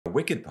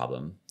wicked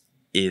problem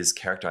is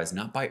characterized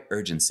not by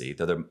urgency,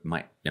 though it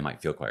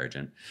might feel quite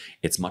urgent.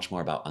 It's much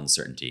more about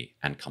uncertainty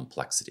and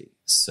complexity.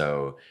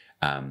 So,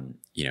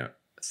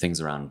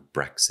 things around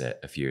Brexit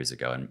a few years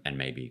ago and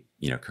maybe,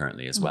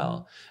 currently as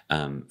well,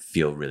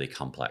 feel really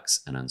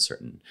complex and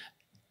uncertain.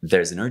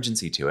 There's an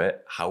urgency to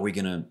it. How are we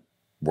going to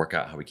work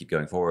out how we keep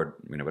going forward?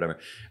 Whatever.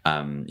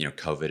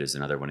 COVID is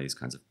another one of these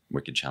kinds of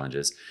wicked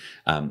challenges.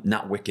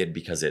 Not wicked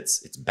because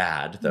it's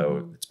bad,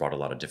 though it's brought a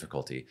lot of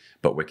difficulty,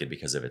 but wicked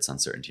because of its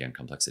uncertainty and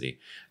complexity.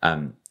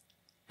 And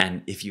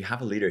if you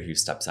have a leader who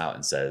steps out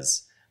and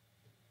says,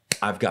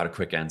 I've got a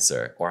quick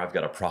answer, or I've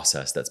got a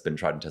process that's been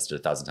tried and tested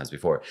 1,000 times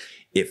before,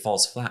 it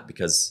falls flat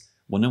because,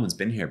 well, no one's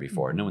been here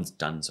before. No one's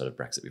done sort of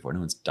Brexit before. No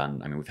one's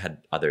done, we've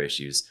had other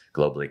issues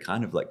globally,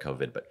 kind of like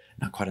COVID, but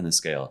not quite on this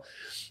scale.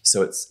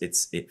 So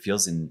it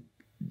feels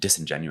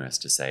disingenuous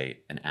to say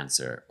an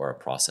answer or a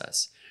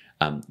process.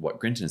 What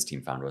Grint and his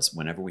team found was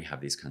whenever we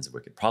have these kinds of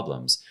wicked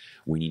problems,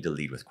 we need to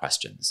lead with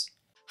questions.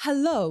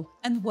 Hello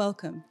and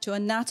welcome to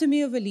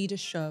Anatomy of a Leader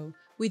show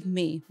with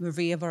me,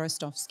 Maria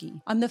Vorostovsky.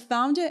 I'm the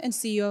founder and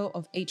CEO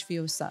of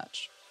HVO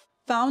Search.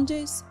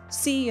 Founders,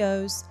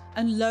 CEOs,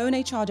 and lone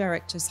HR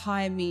directors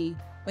hire me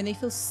when they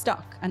feel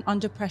stuck and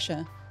under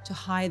pressure to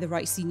hire the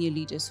right senior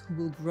leaders who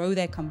will grow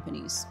their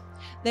companies.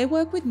 They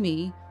work with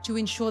me to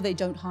ensure they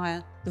don't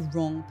hire the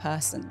wrong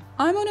person.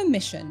 I'm on a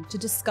mission to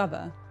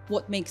discover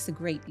what makes a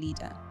great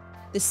leader,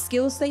 the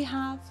skills they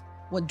have,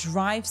 what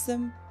drives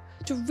them,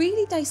 to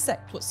really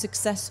dissect what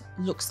success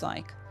looks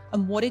like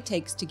and what it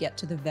takes to get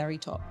to the very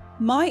top.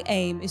 My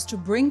aim is to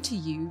bring to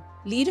you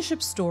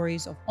leadership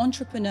stories of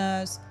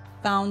entrepreneurs,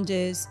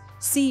 founders,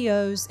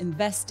 CEOs,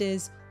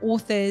 investors,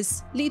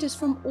 authors, leaders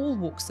from all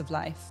walks of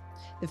life,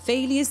 the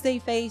failures they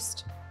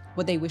faced,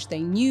 what they wish they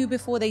knew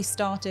before they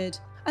started,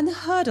 and the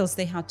hurdles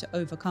they had to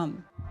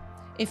overcome.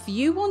 If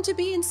you want to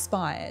be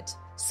inspired,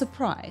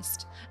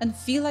 surprised, and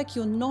feel like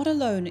you're not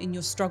alone in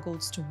your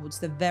struggles towards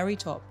the very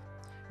top,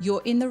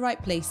 you're in the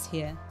right place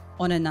here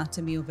on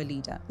Anatomy of a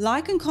Leader.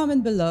 Like and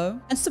comment below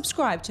and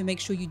subscribe to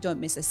make sure you don't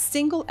miss a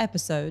single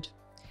episode.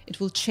 It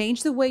will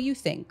change the way you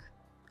think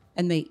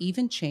and may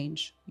even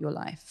change your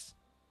life.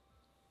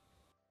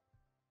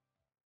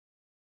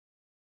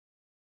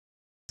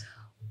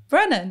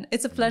 Brennan,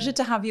 it's a pleasure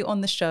to have you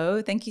on the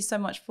show. Thank you so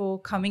much for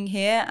coming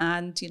here,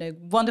 and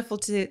wonderful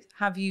to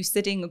have you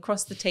sitting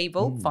across the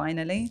table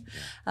finally.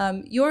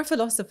 You're a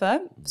philosopher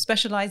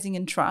specializing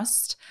in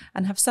trust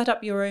and have set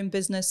up your own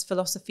business,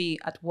 Philosophy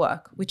at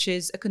Work, which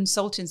is a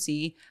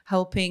consultancy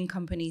helping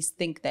companies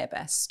think their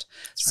best.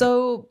 That's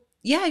so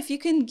right. If you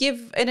can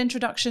give an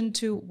introduction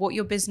to what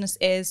your business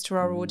is to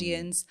our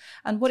audience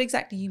and what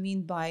exactly you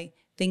mean by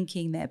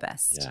thinking their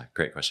best. Yeah,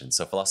 great question.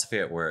 So Philosophy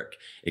at Work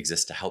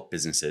exists to help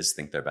businesses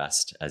think their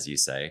best, as you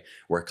say.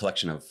 We're a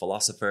collection of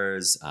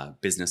philosophers,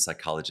 business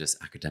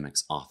psychologists,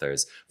 academics,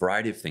 authors,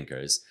 variety of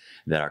thinkers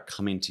that are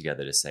coming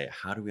together to say,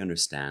 how do we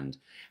understand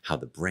how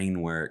the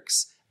brain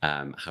works,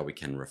 how we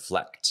can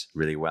reflect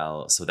really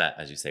well so that,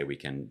 as you say, we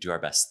can do our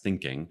best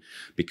thinking,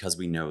 because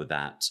we know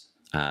that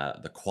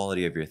the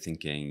quality of your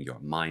thinking, your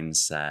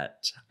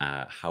mindset,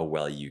 how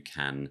well you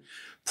can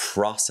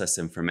process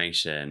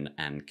information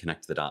and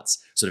connect the dots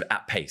sort of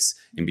at pace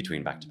in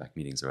between back-to-back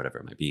meetings or whatever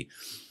it might be,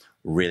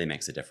 really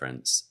makes a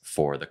difference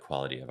for the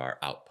quality of our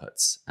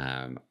outputs.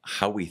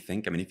 How we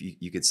think, if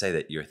you could say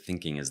that your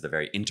thinking is the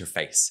very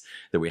interface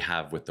that we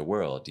have with the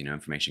world.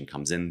 Information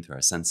comes in through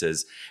our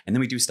senses, and then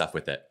we do stuff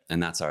with it.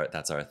 And that's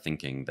our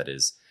thinking that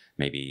is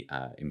maybe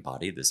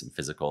embodied. There's some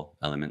physical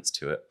elements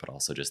to it, but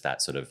also just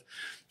that sort of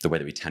the way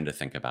that we tend to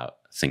think about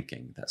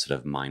thinking, that sort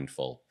of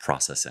mindful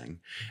processing.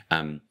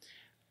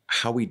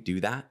 How we do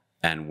that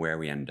and where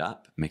we end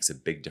up makes a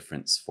big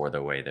difference for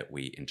the way that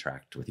we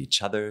interact with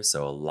each other.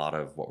 So a lot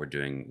of what we're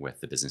doing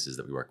with the businesses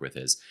that we work with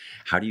is,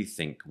 how do you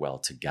think well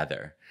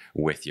together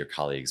with your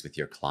colleagues, with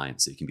your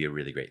clients, so you can be a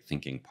really great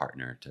thinking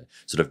partner to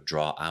sort of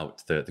draw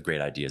out the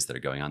great ideas that are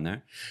going on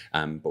there.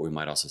 But we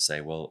might also say,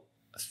 well,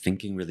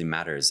 thinking really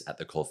matters at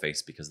the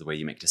coalface because of the way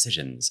you make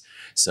decisions.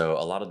 So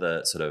a lot of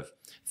the sort of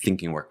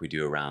thinking work we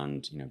do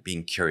around,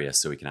 being curious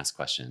so we can ask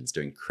questions,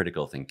 doing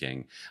critical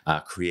thinking,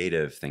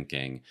 creative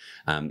thinking,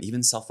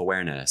 even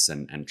self-awareness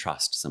and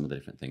trust, some of the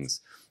different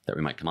things that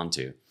we might come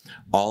onto.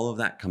 All of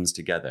that comes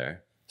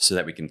together so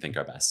that we can think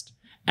our best.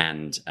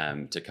 And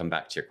to come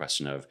back to your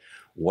question of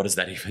what does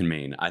that even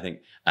mean? I think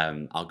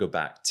I'll go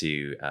back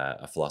to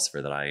a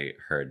philosopher that I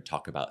heard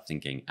talk about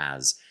thinking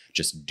as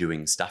just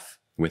doing stuff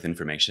with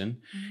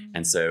information.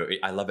 And so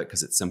I love it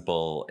because it's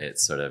simple.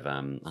 It's sort of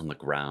on the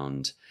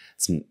ground.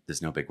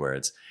 There's no big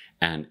words.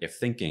 And if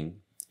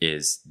thinking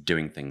is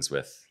doing things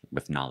with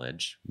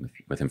knowledge,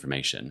 with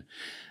information,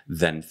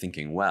 then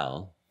thinking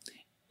well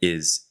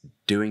is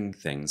doing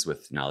things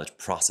with knowledge,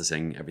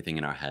 processing everything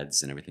in our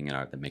heads and everything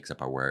that makes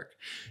up our work,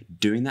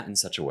 doing that in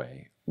such a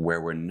way where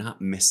we're not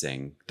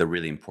missing the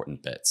really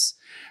important bits,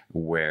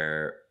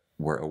 where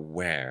we're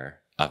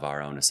aware of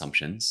our own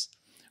assumptions,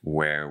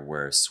 where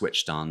we're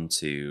switched on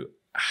to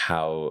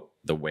how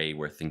the way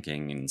we're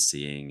thinking and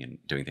seeing and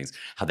doing things,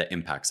 how that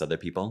impacts other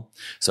people.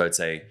 So I'd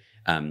say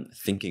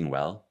thinking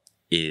well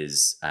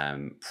is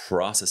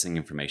processing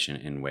information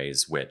in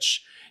ways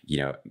which,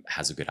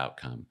 has a good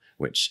outcome,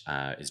 which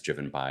is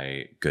driven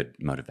by good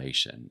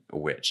motivation,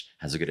 which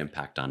has a good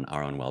impact on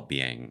our own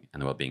well-being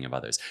and the well-being of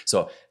others.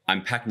 So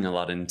I'm packing a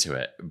lot into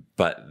it,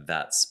 but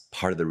that's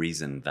part of the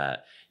reason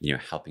that,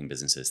 helping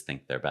businesses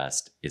think their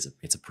best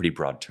it's a pretty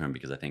broad term,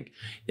 because I think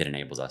it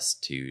enables us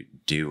to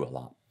do a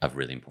lot of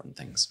really important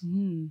things.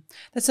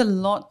 That's a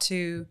lot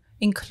to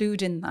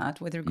include in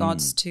that with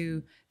regards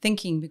to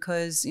thinking,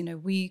 because,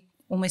 we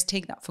almost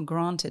take that for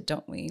granted,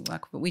 don't we?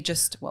 Like we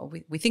just,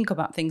 we think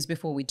about things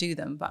before we do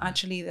them, but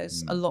actually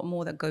there's a lot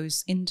more that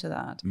goes into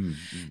that.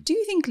 Do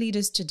you think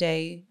leaders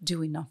today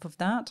do enough of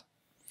that?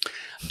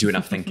 Do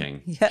enough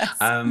thinking? Yes.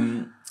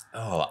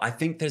 I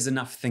think there's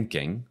enough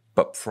thinking,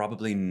 but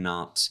probably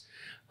not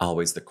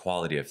always the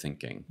quality of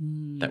thinking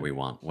that we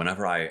want.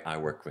 Whenever I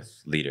work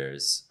with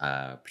leaders,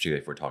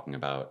 particularly if we're talking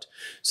about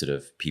sort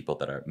of people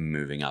that are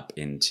moving up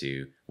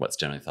into what's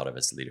generally thought of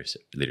as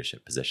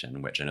leadership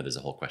position, which I know there's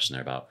a whole question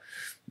there about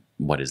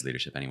what is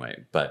leadership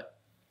anyway. But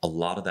a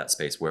lot of that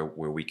space where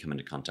we come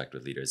into contact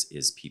with leaders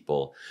is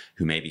people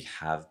who maybe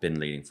have been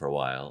leading for a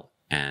while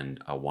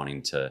and are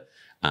wanting to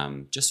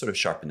just sort of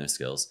sharpen their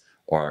skills,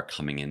 or are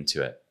coming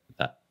into it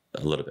that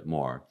a little bit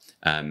more.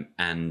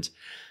 And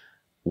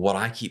what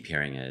I keep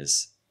hearing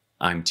is,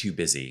 I'm too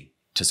busy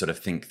to sort of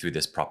think through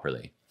this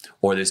properly,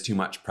 or there's too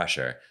much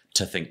pressure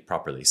to think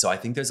properly. So I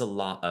think there's a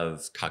lot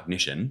of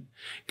cognition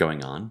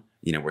going on.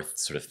 We're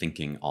sort of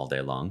thinking all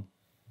day long,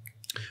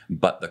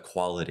 but the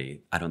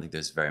quality, I don't think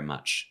there's very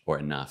much or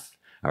enough,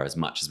 or as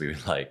much as we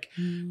would like,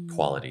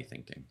 quality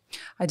thinking.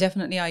 I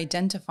definitely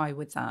identify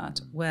with that,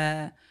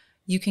 where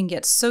you can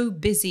get so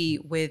busy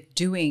with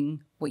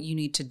doing what you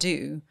need to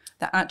do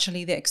that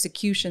actually the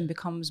execution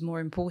becomes more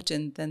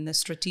important than the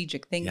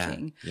strategic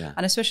thinking. Yeah.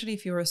 And especially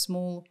if you're a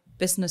small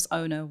business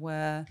owner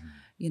where,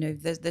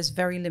 there's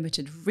very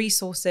limited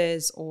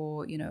resources,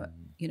 or,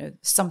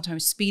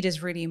 sometimes speed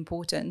is really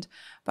important,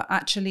 but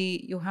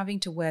actually you're having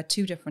to wear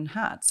two different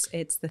hats.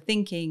 It's the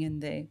thinking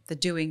and the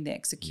doing, the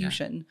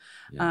execution.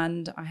 Yeah.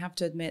 And I have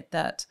to admit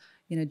that,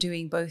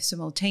 doing both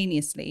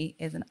simultaneously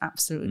is an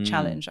absolute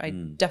challenge. I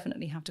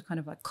definitely have to kind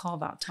of like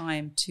carve out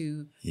time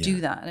to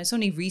do that. And it's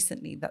only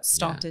recently that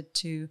started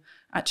to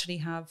actually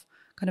have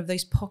kind of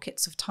those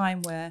pockets of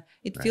time where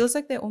it feels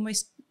like they're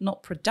almost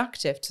not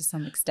productive to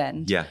some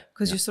extent. Yeah.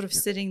 Because you're sort of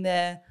sitting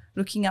there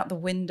looking out the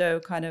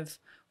window, kind of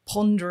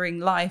pondering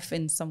life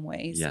in some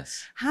ways.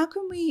 Yes. How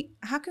can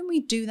we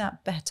do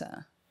that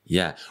better?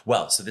 Yeah.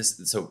 Well, so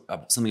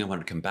something I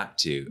wanted to come back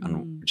to,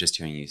 and just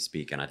hearing you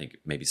speak, and I think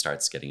maybe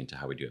starts getting into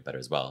how we do it better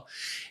as well,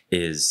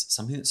 is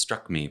something that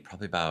struck me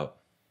probably about,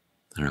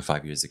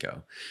 5 years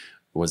ago,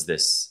 was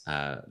this,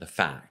 the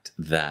fact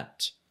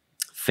that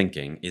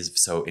thinking is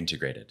so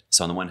integrated.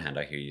 So on the one hand,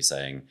 I hear you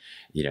saying,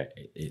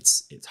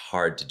 it's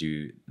hard to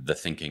do the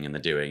thinking and the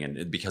doing,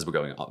 and because we're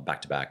going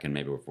back to back, and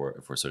maybe if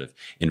we're sort of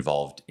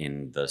involved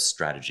in the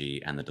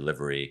strategy and the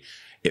delivery,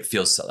 it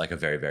feels like a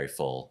very, very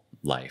full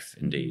life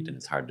indeed, and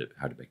it's hard to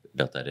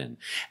build that in.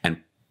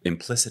 And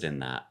implicit in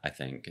that, I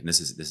think, and this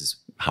is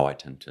how I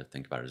tend to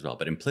think about it as well,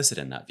 but implicit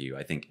in that view,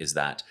 I think, is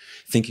that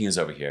thinking is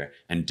over here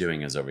and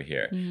doing is over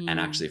here. And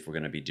actually, if we're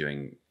going to be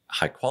doing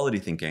high quality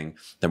thinking,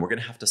 then we're going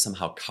to have to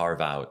somehow carve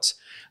out,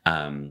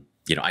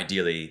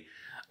 ideally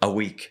a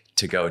week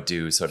to go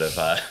do sort of,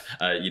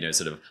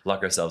 sort of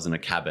lock ourselves in a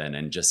cabin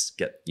and just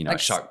get, like a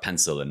sharp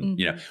pencil and,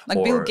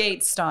 like Bill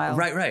Gates style.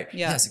 Right.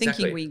 Yeah. Yes, thinking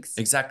exactly. weeks.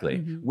 Exactly.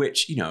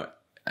 Which,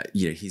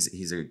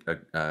 he's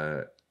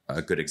a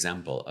good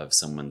example of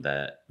someone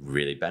that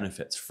really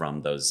benefits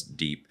from those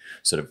deep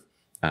sort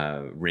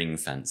of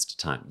ring-fenced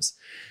times.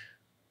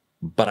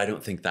 But I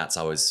don't think that's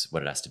always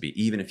what it has to be.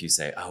 Even if you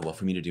say, oh, well,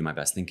 for me to do my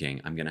best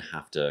thinking, I'm going to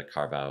have to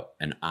carve out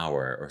an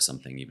hour or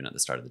something, even at the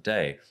start of the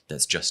day,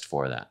 that's just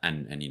for that.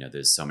 And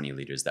there's so many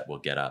leaders that will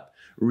get up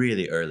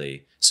really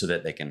early so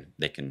that they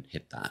can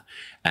hit that.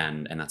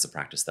 And that's a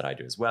practice that I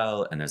do as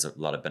well. And there's a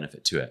lot of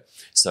benefit to it.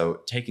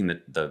 So taking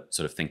the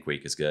sort of think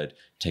week is good.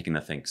 Taking the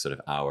think sort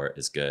of hour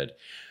is good.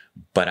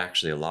 But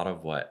actually, a lot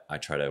of what I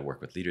try to work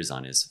with leaders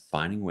on is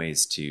finding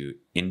ways to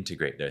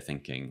integrate their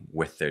thinking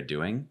with their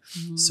doing,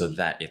 so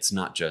that it's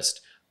not just,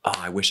 oh,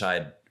 I wish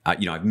I've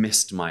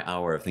missed my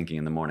hour of thinking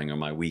in the morning, or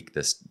my week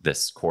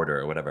this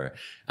quarter or whatever.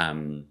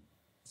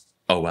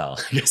 Oh, well,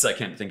 I guess I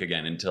can't think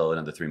again until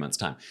another 3 months'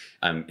 time.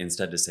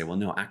 Instead to say, well,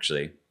 no,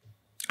 actually,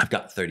 I've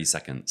got 30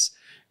 seconds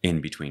in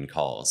between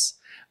calls.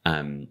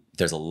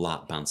 There's a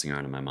lot bouncing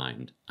around in my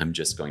mind. I'm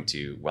just going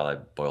to, while I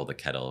boil the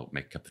kettle,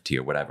 make a cup of tea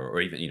or whatever,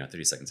 or even,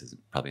 30 seconds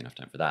isn't probably enough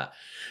time for that.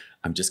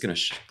 I'm just going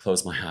to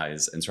close my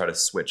eyes and try to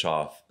switch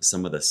off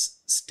some of this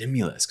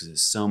stimulus, because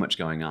there's so much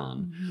going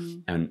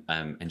on,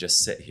 and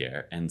just sit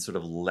here and sort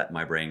of let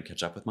my brain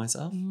catch up with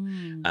myself.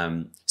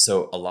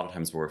 So a lot of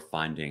times we're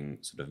finding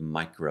sort of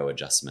micro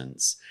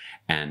adjustments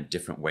and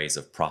different ways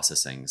of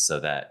processing, so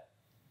that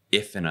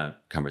if in a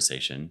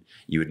conversation,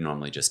 you would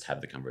normally just have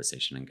the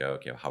conversation and go,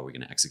 okay, well, how are we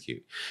going to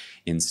execute?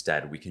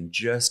 Instead, we can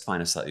just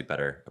find a slightly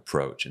better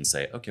approach and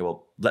say, okay,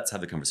 well, let's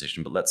have the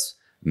conversation, but let's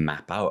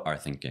map out our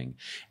thinking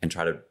and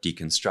try to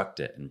deconstruct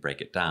it and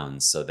break it down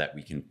so that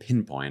we can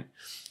pinpoint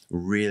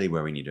really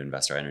where we need to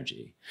invest our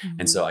energy.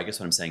 And so I guess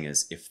what I'm saying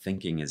is, if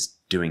thinking is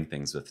doing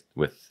things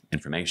with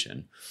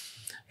information,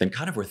 then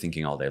kind of we're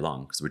thinking all day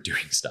long because we're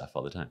doing stuff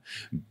all the time.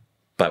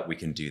 But we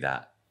can do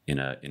that in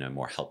a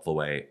more helpful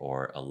way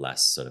or a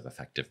less sort of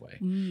effective way.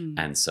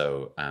 And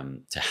so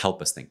to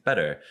help us think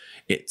better,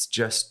 it's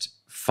just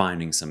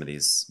finding some of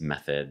these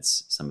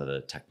methods, some of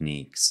the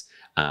techniques,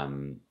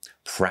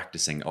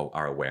 practicing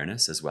our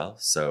awareness as well.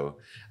 So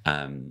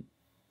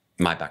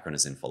my background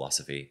is in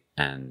philosophy,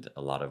 and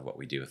a lot of what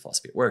we do with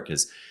Philosophy at Work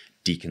is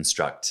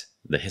deconstruct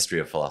the history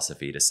of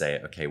philosophy to say,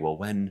 okay, well,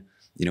 when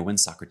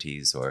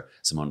Socrates or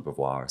Simone de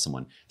Beauvoir or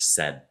someone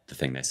said the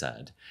thing they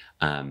said,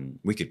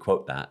 we could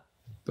quote that,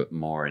 but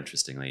more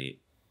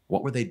interestingly,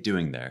 what were they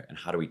doing there, and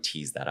how do we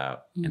tease that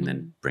out and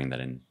then bring that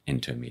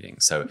into a meeting?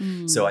 So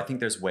I think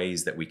there's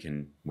ways that we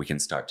can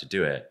start to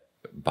do it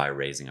by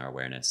raising our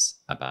awareness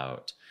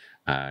about,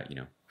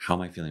 how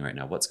am I feeling right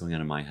now? What's going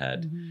on in my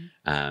head?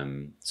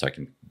 So I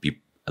can be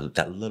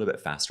that little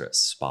bit faster at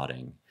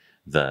spotting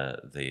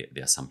the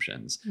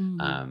assumptions,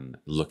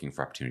 looking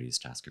for opportunities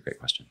to ask a great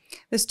question.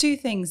 There's two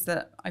things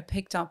that I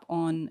picked up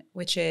on,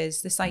 which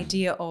is this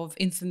idea of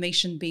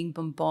information being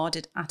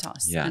bombarded at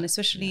us. And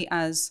especially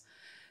as,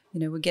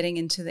 we're getting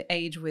into the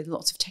age with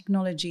lots of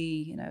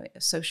technology,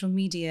 social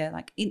media,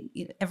 like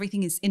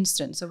everything is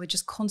instant. So we're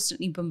just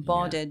constantly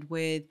bombarded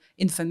with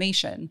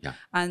information,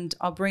 and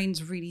our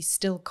brains really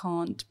still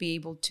can't be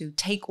able to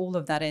take all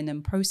of that in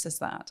and process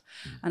that.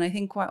 And I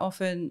think quite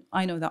often,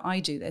 I know that I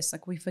do this,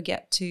 like we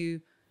forget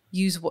to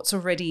use what's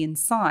already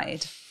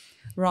inside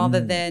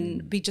rather than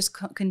be just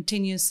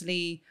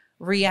continuously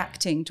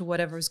reacting to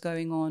whatever is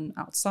going on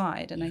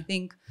outside. And I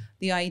think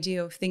the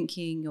idea of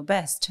thinking your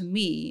best, to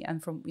me,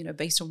 and from,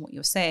 based on what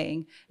you're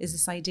saying, is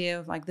this idea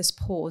of like this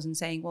pause and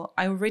saying, well,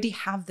 I already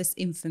have this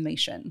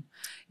information,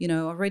 I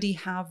already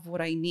have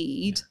what I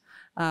need,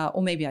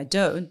 or maybe I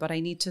don't, but I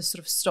need to sort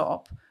of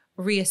stop,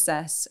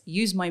 reassess,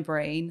 use my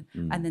brain,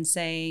 and then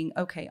saying,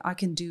 okay, I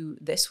can do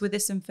this with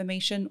this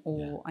information,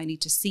 or I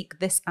need to seek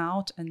this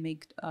out and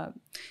make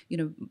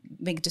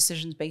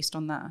decisions based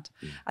on that.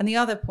 And the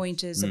other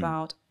point is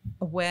about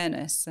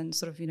awareness and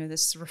sort of,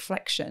 this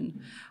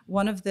reflection.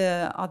 One of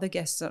the other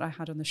guests that I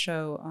had on the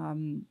show,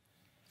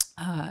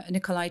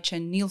 Nikolai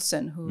Chen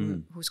Nielsen,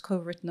 who's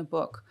co-written a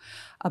book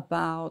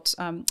about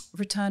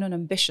return on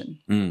ambition.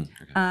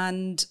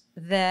 And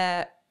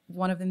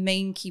one of the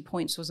main key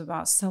points was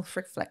about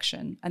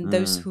self-reflection, and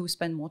those who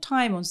spend more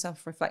time on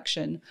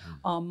self-reflection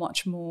are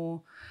much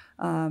more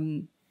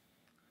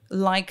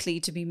likely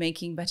to be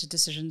making better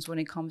decisions when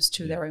it comes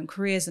to their own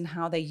careers and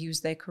how they use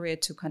their career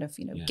to kind of,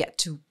 get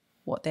to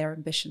what their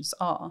ambitions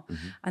are.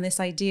 And this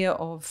idea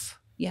of,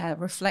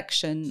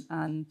 reflection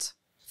and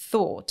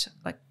thought,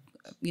 like,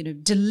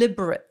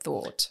 deliberate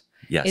thought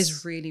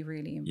is really,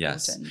 really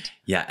important.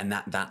 And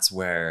that's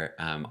where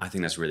I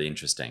think that's really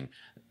interesting,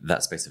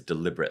 that space of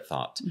deliberate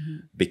thought,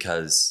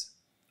 because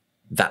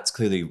that's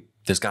clearly,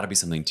 there's got to be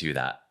something to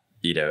that,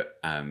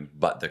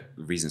 but the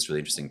reason it's really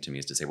interesting to me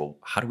is to say, well,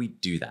 how do we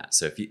do that?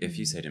 So if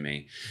you say to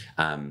me,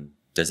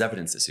 there's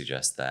evidence that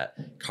suggests that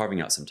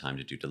carving out some time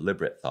to do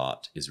deliberate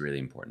thought is really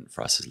important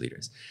for us as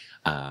leaders.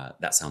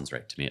 That sounds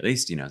right to me, at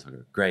least, so I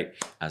go, great.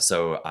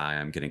 So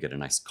I'm going to get a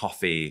nice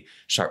coffee,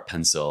 sharp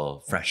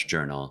pencil, fresh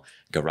journal,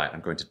 go, right,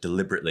 I'm going to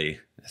deliberately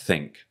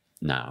think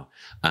now.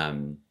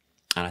 And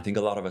I think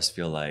a lot of us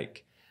feel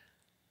like,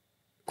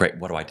 great,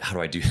 how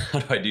do I do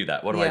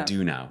that? What do I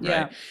do now?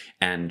 Right.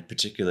 And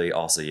particularly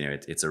also,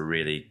 it's a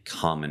really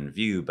common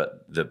view,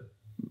 but the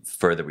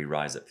further we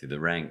rise up through the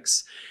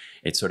ranks,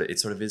 it sort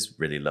of is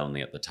really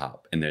lonely at the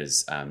top, and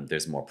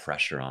there's more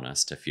pressure on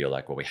us to feel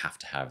like, well, we have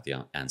to have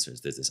the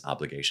answers. There's this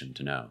obligation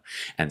to know.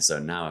 And so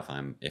now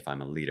if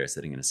I'm a leader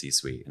sitting in a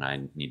C-suite and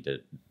I need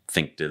to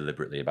think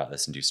deliberately about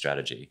this and do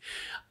strategy,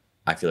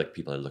 I feel like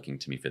people are looking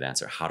to me for the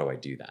answer. How do I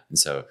do that? And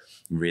so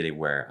really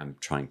where I'm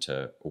trying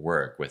to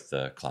work with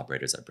the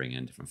collaborators I bring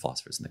in, different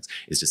philosophers and things,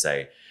 is to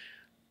say,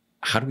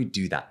 how do we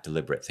do that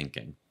deliberate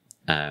thinking?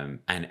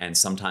 And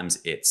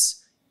sometimes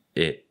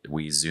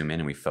we zoom in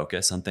and we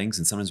focus on things,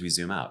 and sometimes we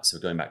zoom out. So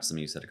going back to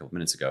something you said a couple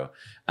minutes ago,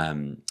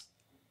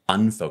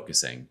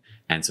 unfocusing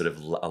and sort of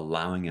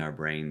allowing our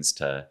brains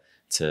to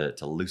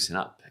loosen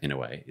up in a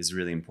way is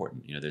really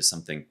important.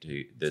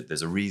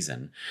 There's a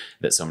reason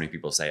that so many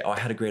people say, oh, I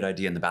had a great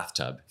idea in the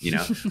bathtub,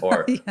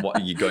 or what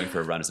are you going for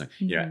a run or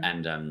something,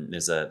 and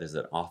there's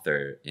an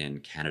author in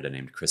Canada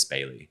named Chris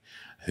Bailey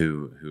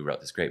who wrote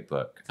this great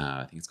book.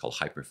 I think it's called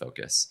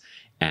Hyperfocus.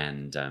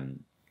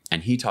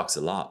 And he talks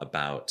a lot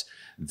about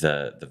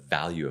the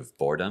value of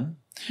boredom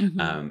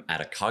at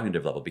a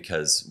cognitive level,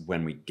 because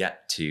when we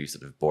get to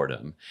sort of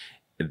boredom,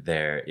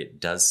 it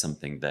does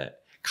something that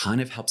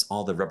kind of helps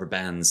all the rubber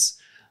bands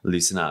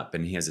loosen up.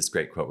 And he has this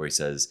great quote where he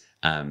says,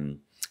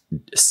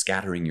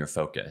 scattering your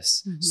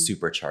focus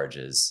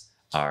supercharges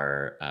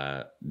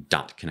our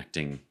dot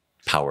connecting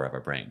power of our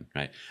brain,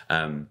 right?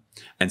 And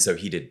so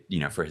he did,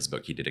 for his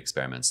book, he did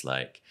experiments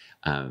like,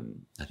 I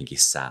think he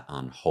sat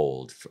on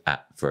hold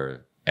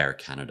for Air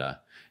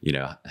Canada,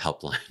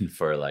 helpline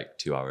for like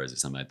 2 hours or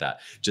something like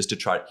that, just to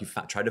tried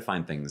to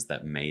find things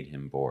that made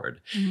him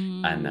bored,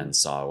 and then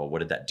saw, well, what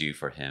did that do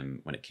for him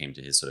when it came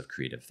to his sort of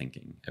creative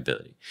thinking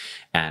ability?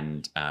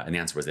 And the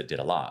answer was it did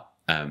a lot.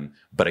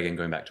 But again,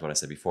 going back to what I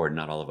said before,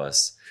 not all of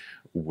us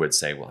would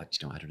say, well, I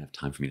don't have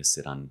time for me to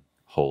sit on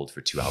hold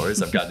for 2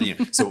 hours. I've got,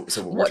 so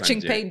what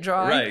watching paint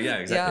dry. Right. Yeah,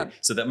 exactly. Yeah.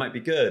 So that might be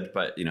good,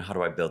 but how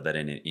do I build that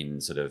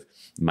in sort of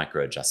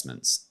micro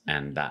adjustments?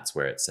 And that's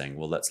where it's saying,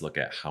 well, let's look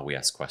at how we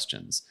ask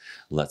questions.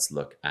 Let's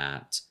look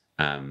at,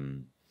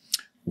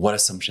 what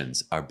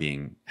assumptions are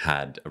being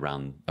had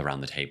around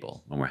the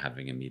table when we're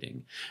having a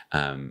meeting?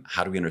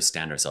 How do we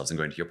understand ourselves? And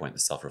going to your point, the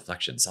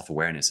self-reflection,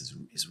 self-awareness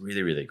is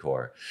really, really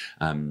core.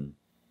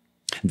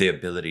 The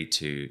ability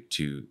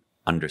to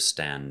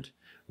understand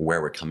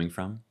where we're coming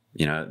from,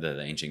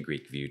 the ancient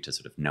Greek view to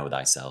sort of know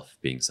thyself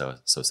being so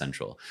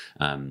central,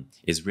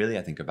 is really,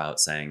 I think, about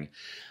saying,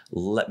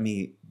 let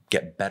me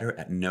get better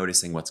at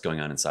noticing what's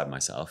going on inside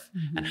myself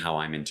and how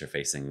I'm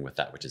interfacing with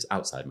that which is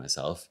outside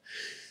myself,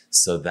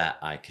 so that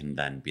I can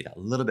then be that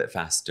little bit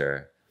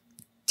faster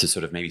to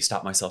sort of maybe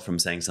stop myself from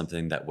saying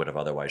something that would have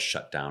otherwise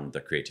shut down the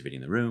creativity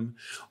in the room,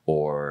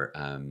 or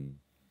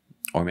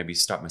maybe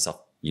start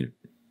myself,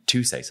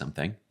 to say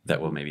something that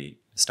will maybe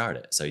start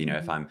it. So,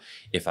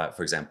 if I,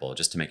 for example,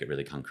 just to make it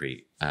really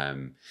concrete,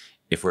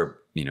 if we're,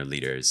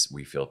 leaders,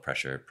 we feel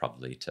pressure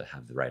probably to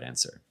have the right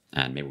answer.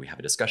 And maybe we have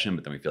a discussion,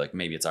 but then we feel like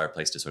maybe it's our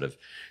place to sort of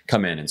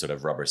come in and sort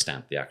of rubber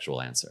stamp the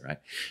actual answer, right?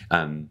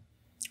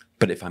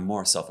 But if I'm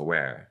more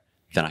self-aware,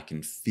 then I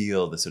can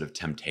feel the sort of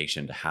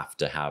temptation to have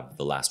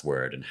the last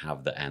word and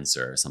have the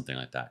answer or something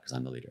like that, because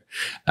I'm the leader.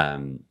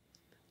 And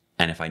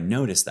if I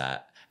notice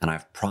that, and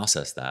I've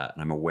processed that,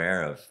 and I'm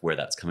aware of where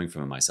that's coming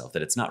from in myself,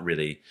 that it's not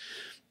really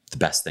the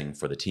best thing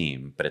for the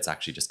team, but it's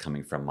actually just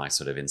coming from my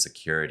sort of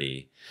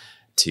insecurity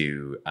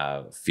to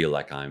feel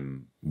like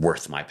I'm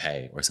worth my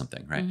pay or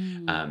something, right?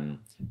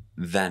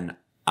 Then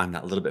I'm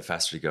that little bit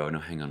faster to go, no,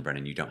 hang on,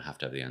 Brennan, you don't have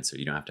to have the answer.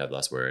 You don't have to have the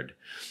last word.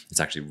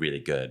 It's actually really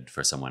good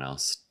for someone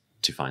else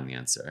to find the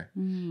answer.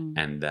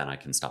 And then I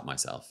can stop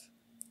myself.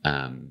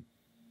 And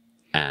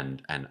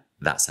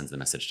that sends the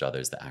message to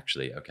others that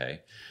actually,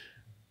 okay,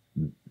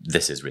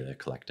 this is really a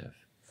collective.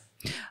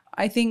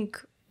 I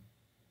think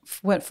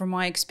from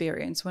my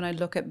experience, when I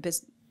look at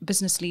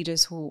business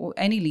leaders or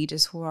any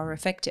leaders who are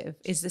effective,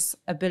 is this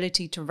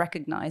ability to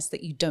recognize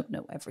that you don't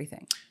know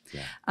everything.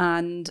 Yeah.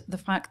 And the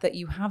fact that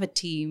you have a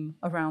team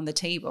around the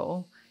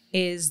table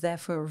is there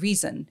for a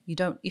reason.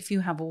 If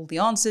you have all the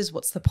answers,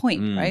 what's the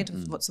point, right?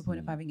 What's the point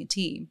of having a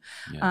team?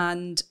 Yeah.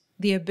 And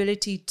the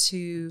ability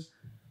to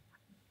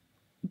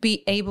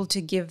be able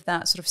to give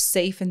that sort of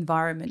safe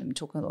environment. I'm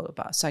talking a lot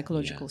about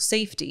psychological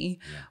safety,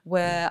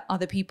 where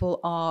other people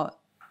are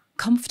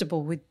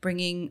comfortable with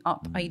bringing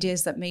up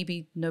ideas that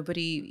maybe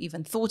nobody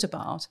even thought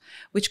about,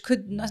 which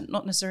could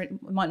not necessarily,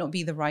 might not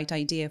be the right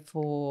idea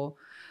for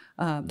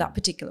that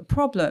particular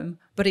problem,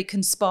 but it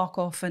can spark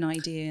off an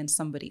idea in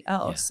somebody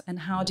else. And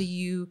how do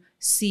you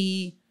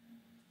see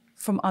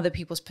from other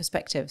people's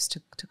perspectives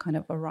to kind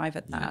of arrive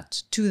at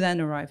that, to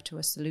then arrive to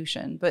a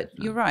solution? But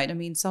you're right. I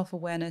mean,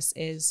 self-awareness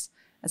is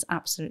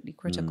absolutely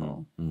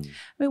critical. I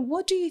mean,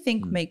 what do you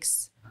think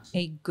makes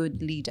a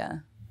good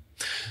leader?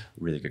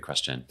 Really good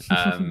question.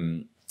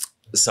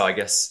 So I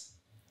guess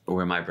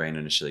where my brain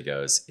initially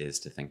goes is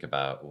to think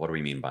about what do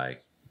we mean by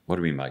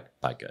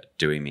good?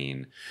 Do we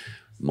mean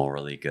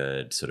morally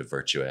good, sort of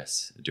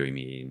virtuous? Do we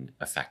mean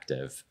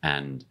effective?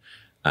 And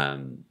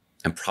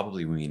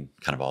probably we mean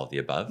kind of all of the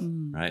above,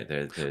 right?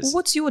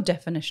 What's your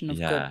definition of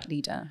good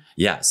leader?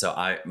 Yeah.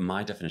 So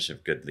my definition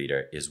of good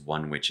leader is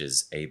one which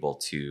is able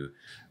to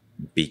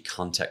be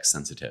context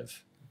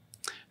sensitive.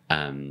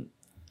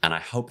 And I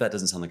hope that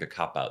doesn't sound like a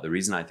cop-out. The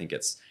reason I think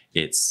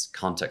it's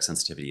context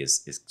sensitivity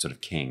is sort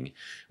of king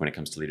when it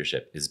comes to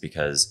leadership is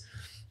because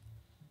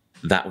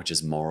that which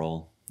is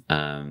moral,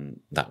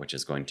 that which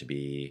is going to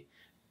be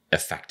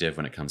effective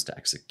when it comes to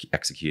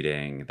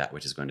executing, that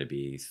which is going to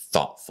be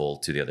thoughtful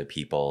to the other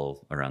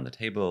people around the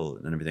table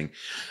and everything,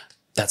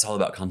 that's all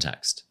about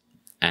context.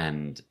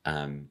 And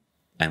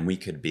we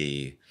could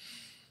be,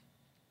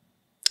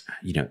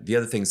 the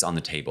other things on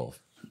the table,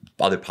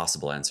 other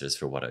possible answers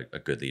for what a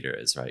good leader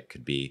is, right?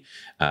 Could be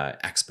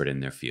expert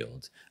in their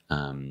field,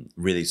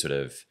 really sort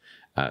of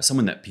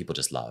someone that people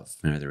just love.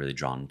 They're really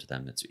drawn to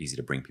them. It's easy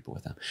to bring people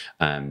with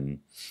them.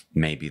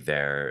 Maybe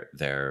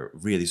they're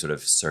really sort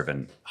of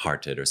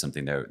servant-hearted or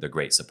something. They're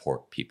great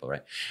support people,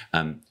 right?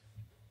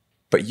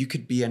 But you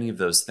could be any of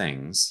those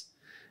things,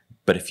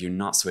 but if you're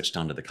not switched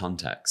on to the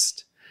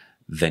context,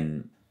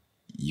 then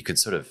you could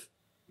sort of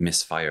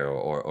misfire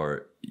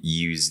or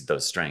use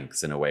those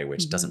strengths in a way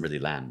which doesn't really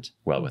land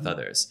well with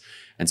others.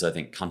 And so I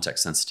think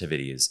context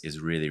sensitivity is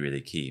really, really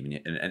key. I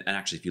mean, and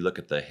actually, if you look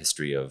at the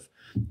history of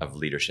of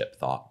leadership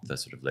thought, the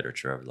sort of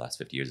literature over the last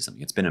 50 years or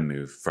something. It's been a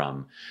move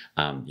from,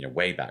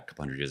 way back a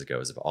couple hundred years ago, it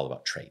was all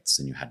about traits,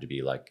 and you had to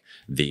be like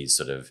these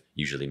sort of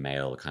usually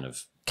male kind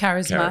of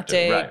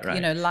charismatic,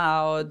 right.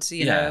 Loud,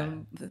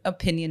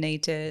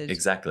 opinionated.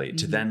 Exactly. Mm-hmm.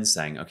 To then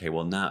saying, okay,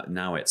 well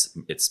now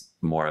it's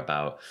more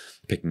about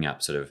picking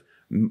up sort of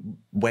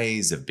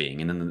ways of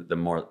being, and then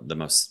the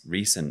most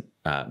recent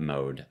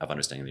mode of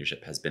understanding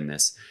leadership has been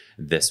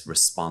this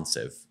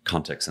responsive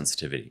context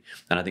sensitivity.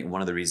 And I think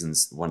one of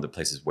the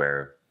places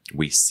where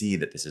we see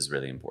that this is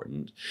really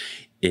important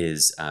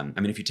is,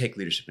 if you take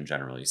leadership in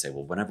general, you say,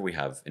 well, whenever we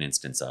have an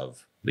instance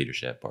of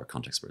leadership or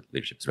context where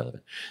leadership is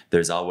relevant,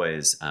 there's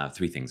always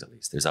three things at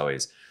least. There's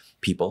always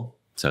people,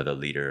 so the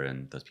leader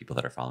and those people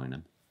that are following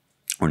them,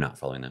 or not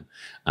following them,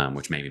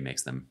 which maybe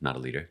makes them not a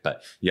leader.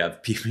 But you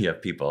have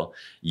people,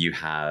 you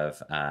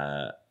have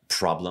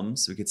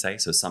problems, we could say.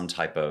 So some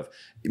type of,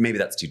 maybe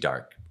that's too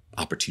dark,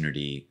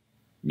 opportunity,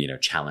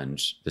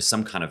 challenge. There's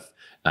some kind of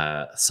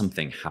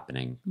something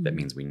happening that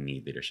means we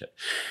need leadership.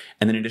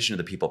 And then in addition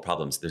to the people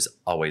problems, there's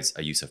always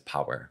a use of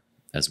power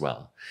as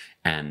well.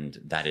 And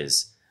that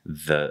is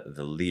the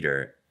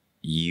leader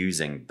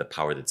using the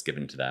power that's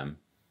given to them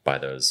by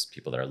those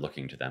people that are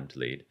looking to them to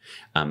lead,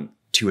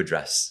 to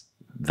address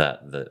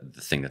the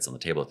thing that's on the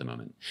table at the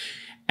moment.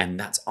 And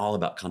that's all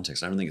about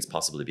context. I don't think it's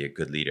possible to be a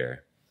good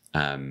leader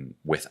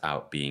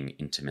without being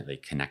intimately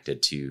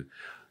connected to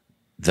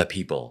the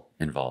people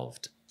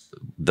involved,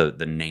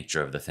 the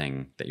nature of the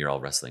thing that you're all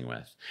wrestling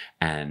with,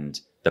 and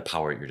the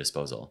power at your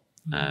disposal.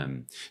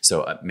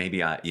 So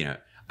maybe I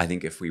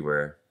think if we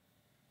were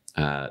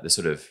the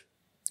sort of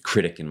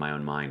critic in my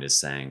own mind is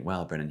saying,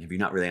 well, Brennan, have you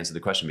not really answered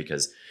the question,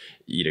 because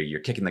you're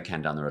kicking the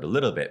can down the road a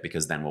little bit,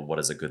 because then, well, what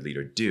does a good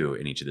leader do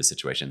in each of the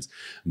situations?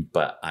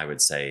 But I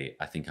would say,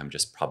 I think I'm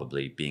just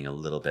probably being a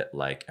little bit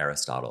like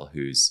Aristotle,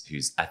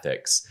 whose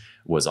ethics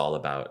was all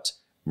about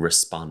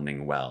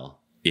responding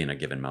well in a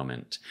given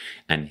moment.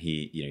 And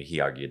he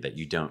argued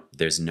that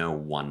there's no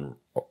one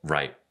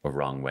right or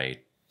wrong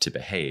way to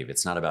behave.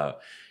 It's not about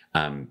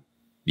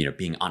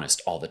being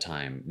honest all the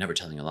time, never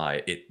telling a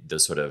lie.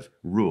 Those sort of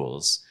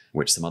rules,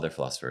 which some other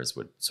philosophers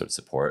would sort of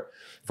support,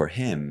 for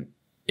him,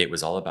 it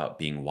was all about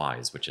being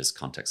wise, which is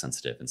context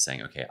sensitive, and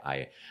saying, okay,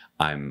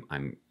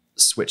 I'm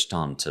switched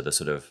on to the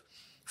sort of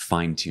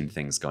fine-tuned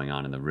things going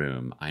on in the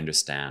room. I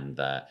understand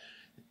that,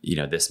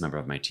 this member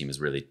of my team is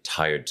really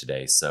tired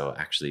today. So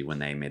actually, when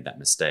they made that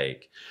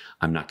mistake,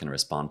 I'm not going to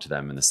respond to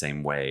them in the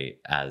same way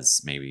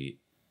as maybe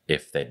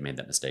if they'd made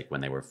that mistake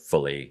when they were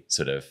fully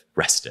sort of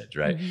rested,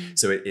 right? Mm-hmm.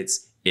 So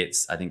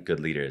it's I think good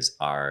leaders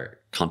are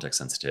context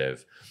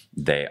sensitive.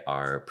 They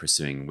are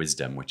pursuing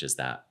wisdom, which is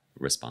that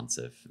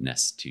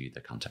responsiveness to the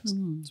context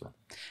as well.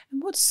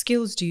 And what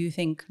skills do you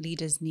think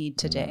leaders need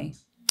today?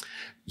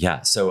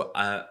 Yeah. So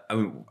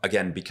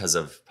again, because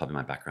of probably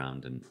my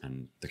background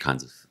and the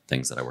kinds of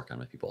things that I work on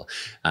with people,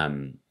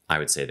 I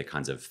would say the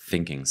kinds of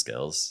thinking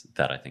skills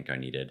that I think are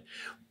needed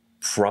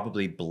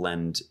probably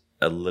blend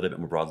a little bit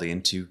more broadly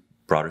into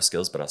broader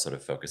skills, but I'll sort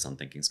of focus on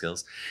thinking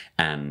skills.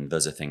 And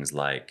those are things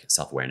like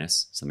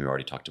self-awareness, something we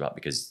already talked about,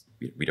 because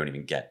we don't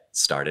even get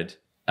started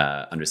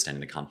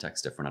understanding the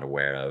context if we're not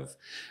aware of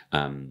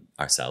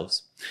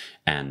ourselves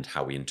and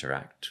how we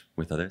interact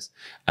with others.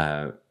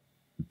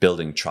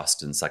 Building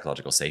trust and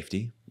psychological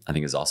safety, I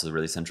think, is also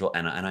really central.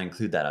 And I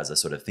include that as a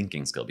sort of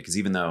thinking skill, because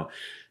even though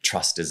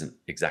trust isn't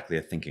exactly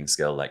a thinking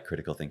skill like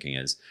critical thinking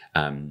is,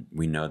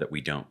 we know that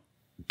we don't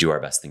do our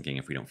best thinking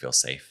if we don't feel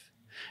safe.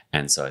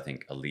 And so I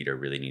think a leader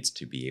really needs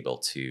to be able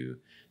to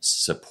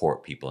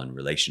support people in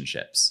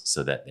relationships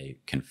so that they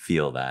can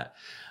feel that,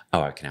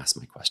 oh, I can ask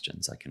my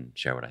questions, I can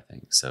share what I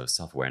think. So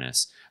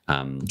self-awareness,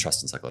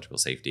 trust and psychological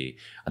safety.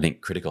 I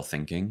think critical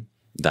thinking,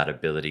 that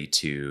ability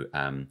to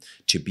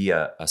be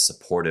a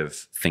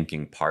supportive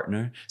thinking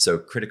partner. So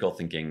critical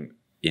thinking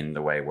in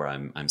the way where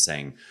I'm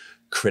saying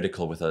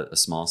critical with a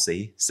small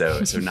c.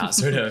 So not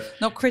sort of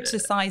not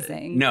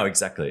criticizing. No,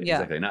 exactly.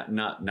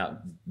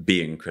 Not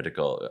being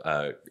critical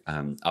of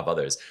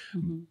others,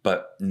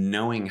 but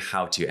knowing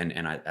how to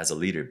and I, as a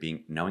leader,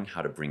 knowing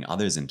how to bring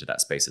others into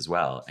that space as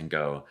well, and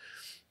go,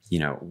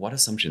 what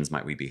assumptions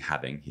might we be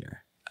having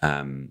here?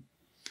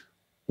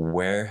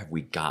 Where have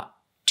we got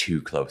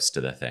too close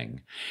to the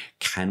thing?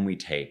 Can we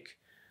take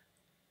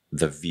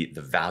the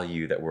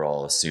value that we're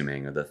all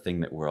assuming, or the thing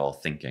that we're all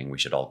thinking we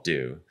should all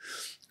do?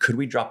 Could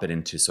we drop it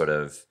into sort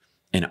of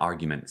an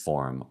argument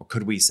form? Or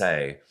could we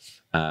say,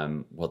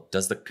 well,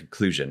 does the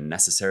conclusion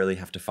necessarily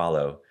have to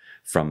follow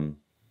from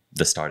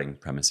the starting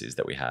premises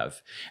that we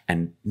have?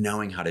 And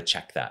knowing how to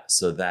check that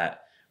so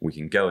that we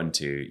can go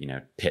into,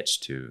 pitch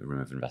to a room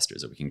of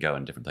investors, or we can go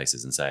in different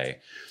places and say,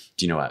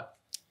 do you know what?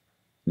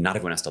 Not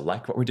everyone has to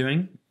like what we're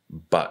doing,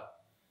 but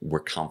we're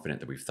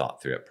confident that we've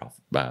thought through it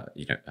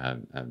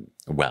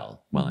well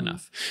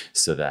enough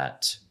so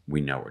that we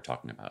know what we're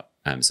talking about.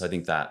 So I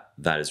think that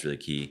is really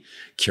key.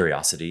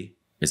 Curiosity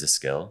is a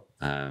skill.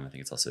 I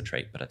think it's also a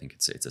trait, but I think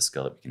it's a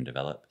skill that we can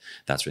develop.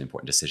 That's really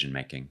important. Decision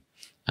making.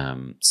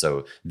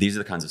 So these are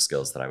the kinds of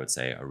skills that I would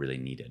say are really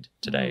needed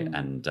today.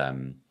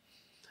 And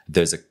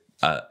there's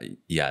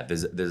Yeah,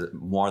 there's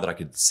more that I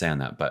could say on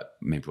that, but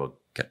maybe we'll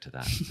get to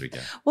that as we go.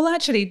 Well,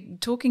 actually,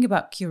 talking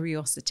about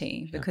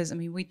curiosity, because I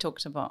mean, we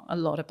talked a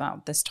lot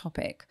about this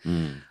topic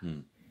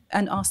and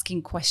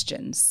asking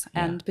questions,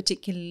 and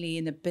particularly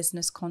in a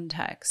business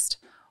context.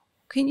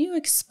 Can you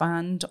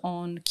expand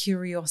on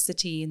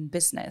curiosity in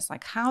business?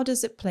 Like, how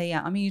does it play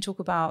out? I mean, you talk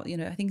about,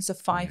 I think it's the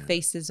 5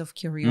 faces of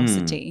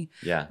curiosity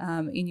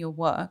in your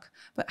work,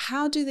 but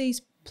how do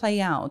these play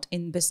out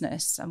in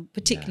business,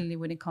 particularly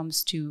when it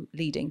comes to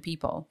leading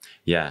people?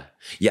 Yeah.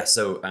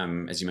 So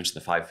as you mentioned,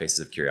 the 5 faces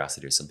of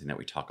curiosity is something that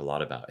we talk a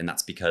lot about. And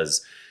that's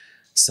because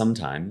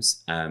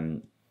sometimes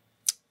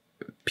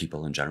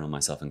people in general,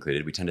 myself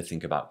included, we tend to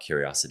think about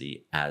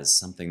curiosity as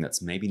something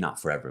that's maybe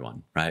not for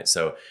everyone, right?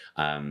 So,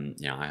 I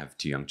have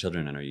 2 young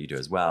children. I know you do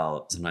as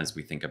well. Sometimes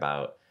we think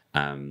about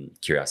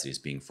curiosity as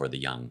being for the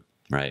young,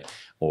 right?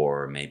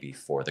 Or maybe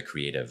for the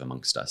creative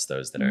amongst us,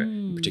 those that are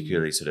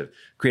particularly sort of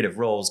creative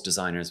roles,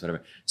 designers,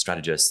 whatever,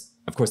 strategists.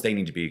 Of course, they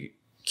need to be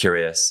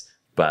curious,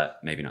 but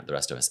maybe not the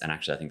rest of us. And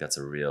actually, I think that's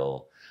a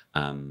real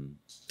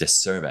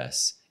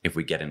disservice if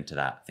we get into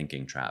that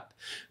thinking trap,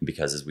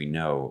 because as we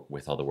know,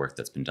 with all the work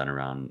that's been done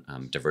around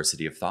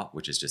diversity of thought,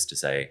 which is just to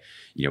say,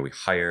 we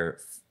hire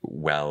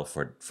well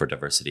for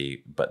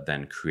diversity, but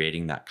then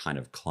creating that kind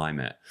of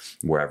climate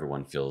where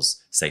everyone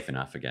feels safe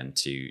enough again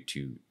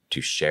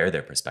to share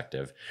their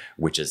perspective,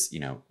 which is,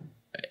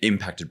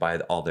 impacted by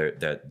all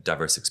the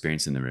diverse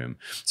experience in the room.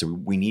 So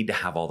we need to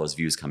have all those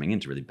views coming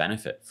in to really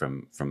benefit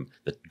from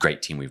the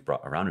great team we've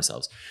brought around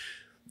ourselves.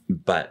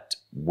 But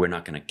we're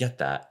not going to get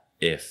that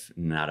if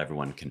not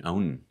everyone can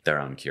own their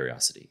own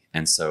curiosity.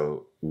 And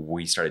so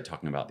we started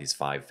talking about these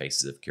 5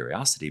 faces of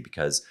curiosity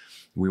because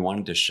we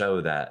wanted to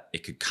show that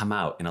it could come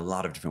out in a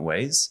lot of different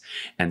ways.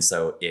 And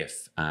so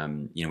if,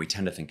 we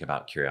tend to think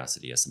about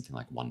curiosity as something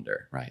like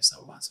wonder, right?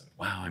 So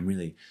wow, I'm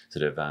really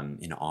sort of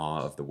in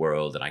awe of the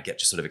world, and I get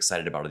just sort of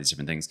excited about all these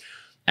different things.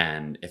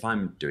 And if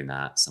I'm doing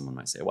that, someone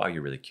might say, wow, you're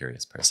a really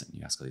curious person.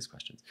 You ask all these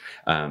questions.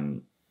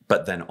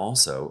 But then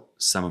also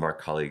some of our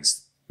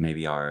colleagues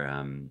maybe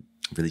are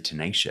really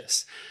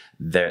tenacious.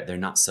 They're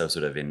not so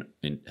sort of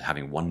in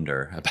having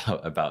wonder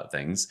about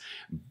things.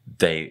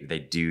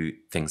 They do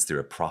things through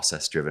a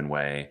process-driven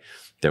way.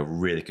 They're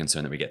really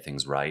concerned that we get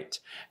things right.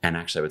 And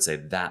actually, I would say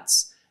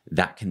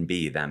that can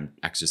be them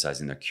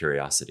exercising their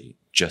curiosity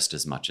just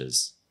as much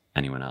as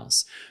anyone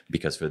else.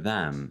 Because for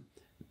them,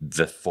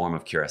 the form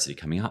of curiosity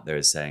coming out there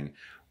is saying,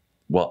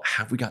 well,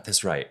 have we got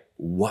this right?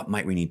 What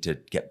might we need to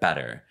get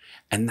better?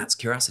 And that's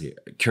curiosity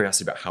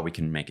about how we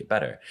can make it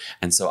better.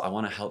 And so I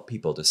want to help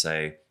people to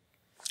say,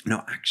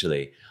 no,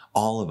 actually,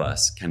 all of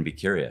us can be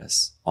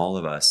curious. All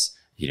of us,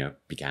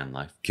 began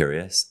life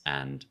curious,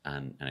 and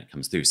it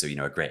comes through. So,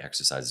 a great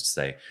exercise is to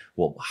say,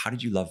 well, how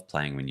did you love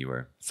playing when you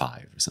were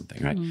 5 or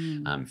something, right?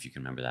 If you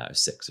can remember that, or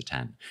 6 or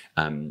 10,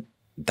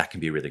 that can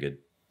be a really good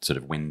sort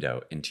of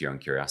window into your own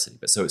curiosity.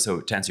 But so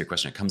to answer your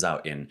question, it comes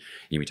out in,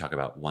 we talk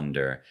about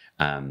wonder,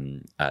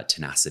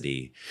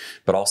 tenacity,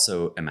 but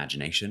also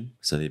imagination.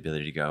 So the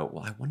ability to go,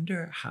 well, I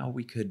wonder how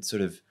we could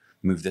sort of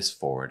move this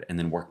forward, and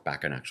then work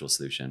back an actual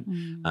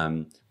solution.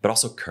 But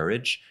also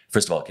courage.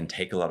 First of all, it can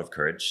take a lot of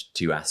courage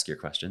to ask your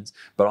questions,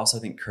 but also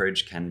I think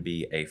courage can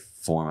be a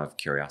form of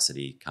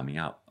curiosity coming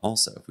out.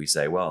 Also, if we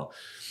say, well,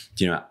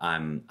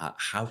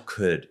 how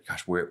could,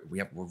 we're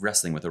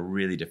wrestling with a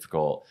really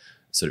difficult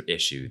sort of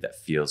issue that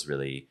feels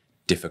really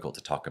difficult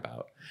to talk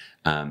about.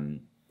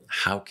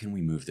 How can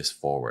we move this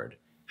forward?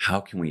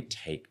 How can we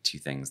take 2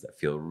 things that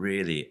feel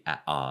really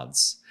at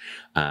odds?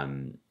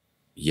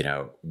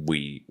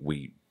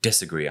 We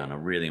disagree on a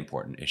really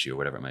important issue or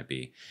whatever it might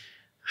be.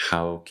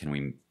 How can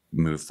we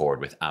move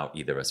forward without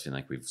either of us feeling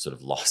like we've sort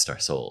of lost our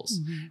souls?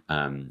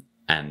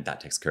 And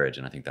that takes courage.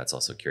 And I think that's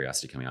also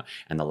curiosity coming out.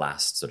 And the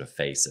last sort of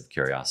face of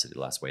curiosity,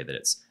 the last way that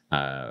it's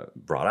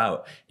brought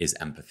out, is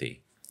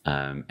empathy.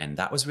 And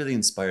that was really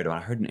inspired when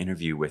I heard an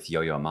interview with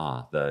Yo-Yo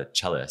Ma, the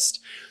cellist,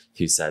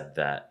 who said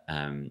that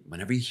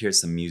whenever he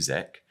hears some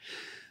music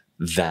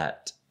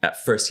that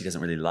at first he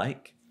doesn't really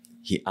like,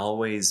 he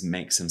always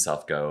makes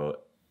himself go,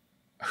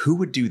 who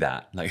would do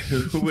that? Like,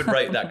 who would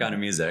write that kind of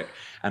music,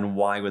 and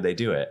why would they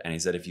do it? And he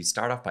said, if you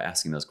start off by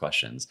asking those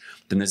questions,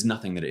 then there's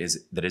nothing that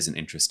isn't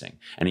interesting.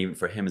 And even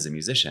for him as a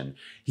musician,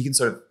 he can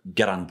sort of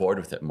get on board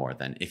with it more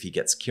than if he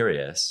gets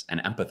curious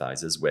and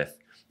empathizes with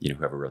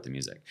whoever wrote the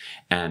music.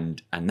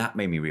 And that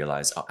made me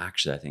realize,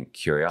 actually, I think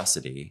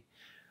curiosity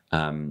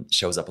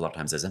shows up a lot of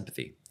times as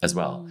empathy as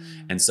well.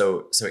 And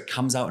so it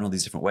comes out in all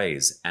these different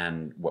ways.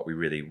 And what we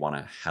really want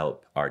to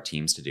help our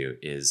teams to do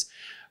is,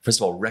 first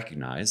of all,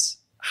 recognize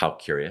how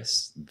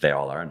curious they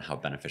all are and how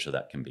beneficial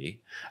that can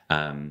be.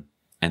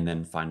 And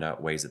then find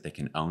out ways that they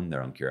can own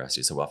their own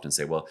curiosity. So we'll often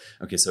say, well,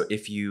 okay, so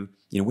if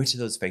which of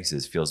those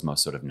faces feels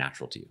most sort of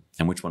natural to you?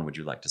 And which one would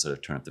you like to sort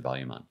of turn up the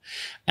volume on?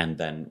 And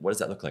then what does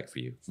that look like for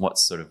you?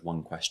 What's sort of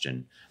one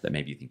question that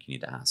maybe you think you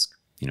need to ask,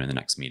 in the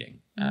next meeting?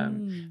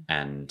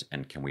 And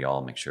can we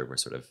all make sure we're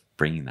sort of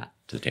bringing that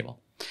to the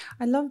table?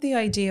 I love the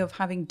idea of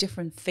having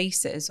different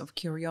faces of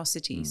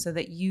curiosity so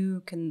that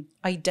you can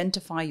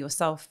identify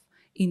yourself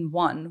in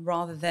one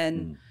rather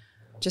than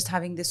just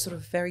having this sort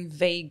of very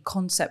vague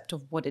concept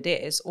of what it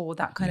is, or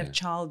that kind of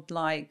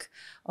childlike,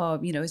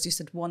 as you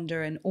said,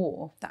 wonder and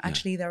awe, that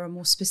actually there are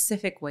more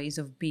specific ways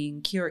of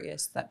being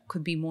curious that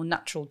could be more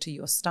natural to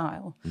your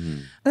style.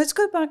 Let's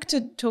go back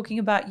to talking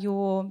about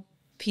your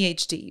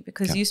PhD,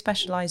 because you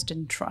specialized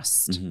in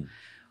trust.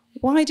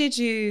 Why did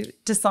you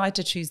decide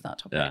to choose that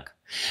topic? Yeah.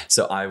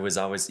 So I was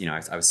always,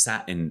 I was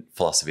sat in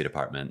philosophy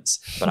departments,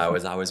 but I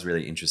was always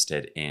really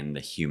interested in the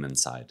human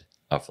side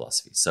of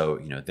philosophy. So,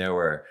 there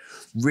were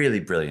really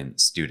brilliant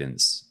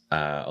students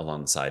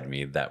alongside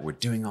me that were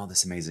doing all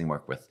this amazing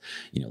work with,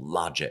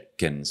 logic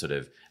and sort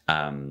of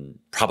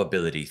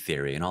probability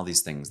theory and all these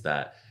things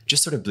that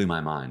just sort of blew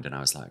my mind. And I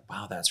was like,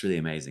 wow, that's really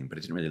amazing. But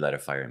it didn't really light a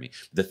fire in me.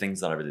 The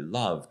things that I really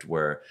loved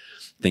were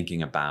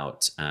thinking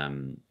about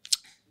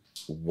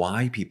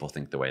why people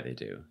think the way they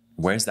do.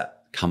 Where's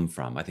that come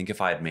from? I think if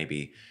I had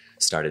maybe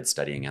started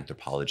studying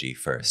anthropology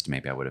first,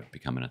 maybe I would have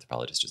become an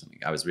anthropologist or something.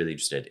 I was really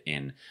interested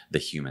in the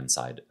human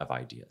side of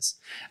ideas.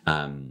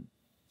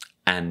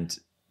 And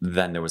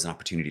then there was an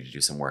opportunity to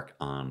do some work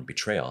on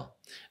betrayal.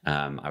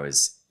 I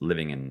was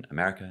living in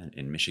America,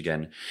 in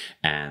Michigan,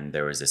 and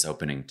there was this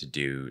opening to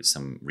do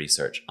some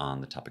research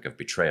on the topic of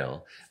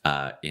betrayal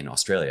in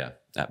Australia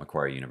at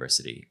Macquarie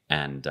University.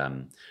 And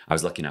I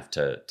was lucky enough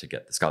to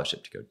get the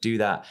scholarship to go do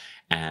that.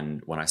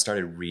 And when I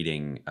started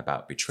reading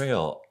about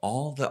betrayal,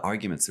 all the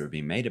arguments that were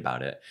being made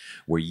about it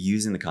were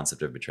using the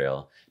concept of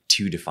betrayal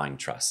to define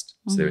trust.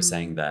 So they were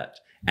saying that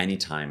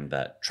anytime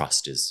that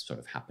trust is sort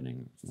of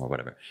happening or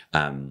whatever,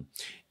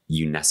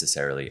 you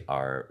necessarily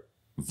are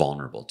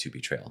vulnerable to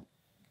betrayal.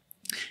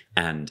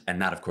 And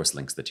that, of course,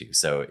 links the two.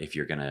 So if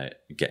you're going to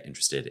get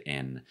interested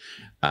in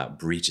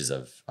breaches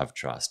of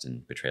trust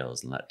and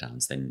betrayals and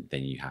letdowns, then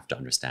you have to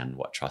understand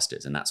what trust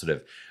is. And that sort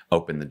of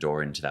opened the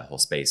door into that whole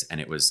space.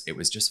 And it was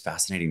just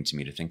fascinating to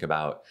me to think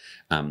about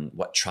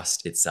what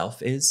trust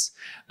itself is,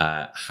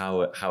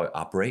 how it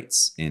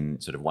operates in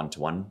sort of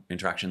one-to-one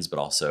interactions, but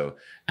also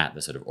at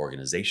the sort of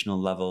organizational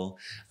level.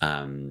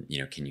 Can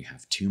you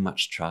have too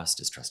much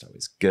trust? Is trust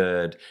always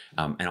good?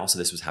 And also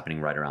this was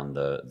happening right around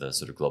the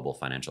sort of global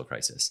financial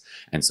crisis.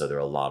 And so there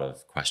are a lot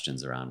of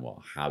questions around,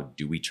 well, how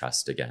do we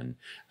trust again?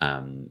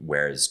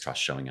 Where is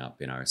trust showing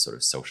up in our sort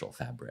of social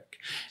fabric?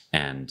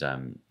 And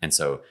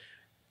so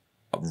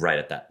right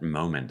at that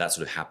moment, that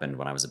sort of happened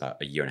when I was about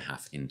a year and a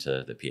half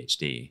into the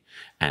PhD.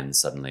 And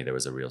suddenly there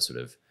was a real sort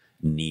of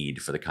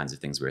need for the kinds of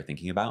things we were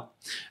thinking about.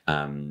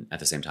 At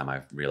the same time,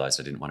 I realized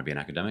I didn't want to be an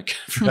academic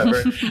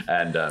forever.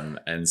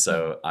 And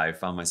so I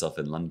found myself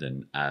in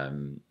London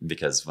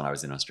because when I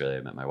was in Australia,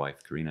 I met my wife,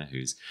 Karina,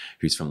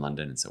 who's from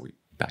London. And so we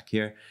back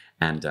here.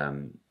 And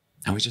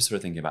I was just sort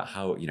of thinking about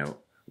how,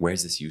 where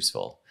is this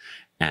useful?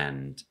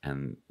 And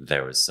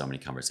there was so many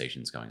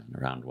conversations going on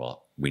around,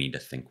 well, we need to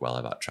think well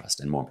about trust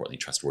and more importantly,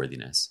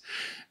 trustworthiness.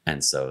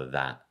 And so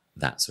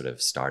that sort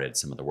of started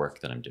some of the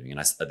work that I'm doing.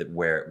 And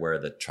where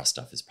the trust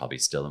stuff is probably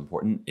still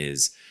important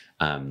is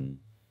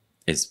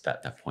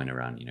that point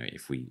around,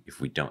 if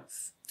we don't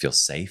feel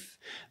safe,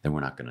 then we're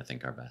not going to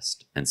think our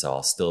best. And so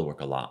I'll still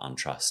work a lot on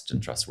trust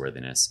and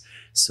trustworthiness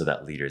so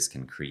that leaders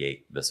can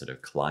create the sort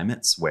of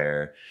climates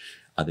where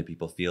other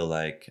people feel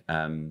like,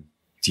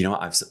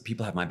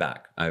 people have my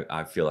back.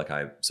 I feel like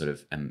I sort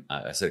of am,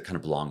 I sort of kind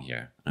of belong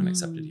here and I'm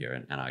accepted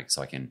here. And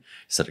so I can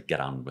sort of get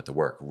on with the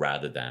work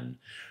rather than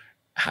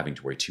having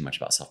to worry too much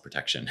about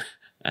self-protection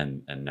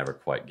and never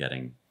quite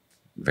getting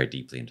very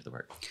deeply into the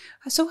work.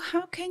 So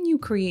how can you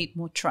create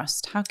more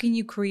trust? How can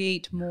you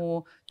create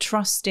more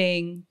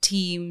trusting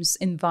teams,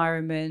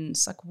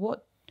 environments?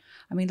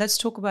 Let's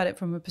talk about it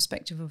from a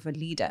perspective of a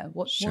leader.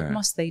 What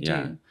must they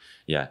do?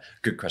 Yeah,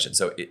 good question.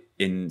 So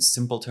in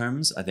simple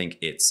terms, I think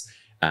it's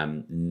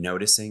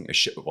noticing,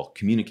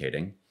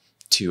 communicating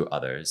to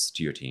others,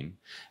 to your team,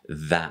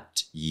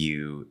 that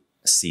you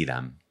see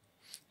them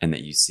and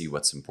that you see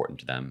what's important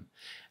to them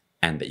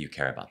and that you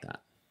care about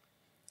that.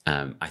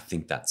 I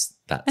think that's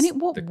and in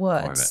what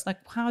words? Like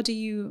how do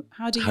you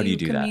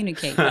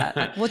communicate that?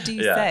 Like, what do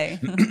you say?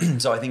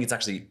 So I think it's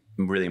actually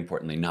really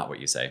importantly not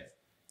what you say.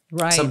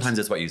 Right. Sometimes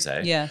it's what you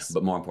say. Yes.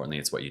 But more importantly,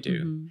 it's what you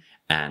do.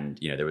 And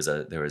there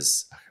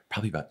was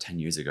probably about 10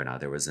 years ago now,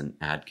 there was an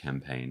ad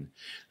campaign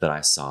that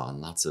I saw on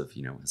lots of,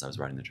 as I was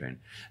riding the train,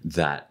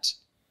 that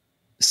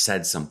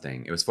said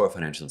something. It was for a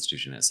financial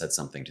institution. It said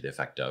something to the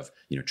effect of,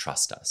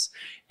 trust us.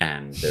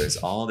 And there's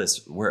all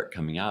this work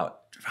coming out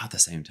about the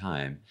same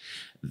time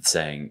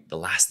saying the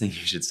last thing you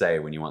should say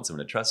when you want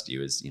someone to trust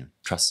you is,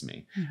 trust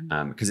me.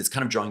 Because it's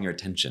kind of drawing your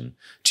attention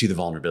to the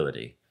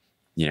vulnerability.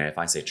 If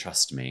I say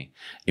trust me,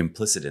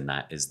 implicit in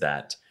that is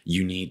that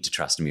you need to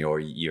trust me or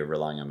you're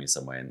relying on me in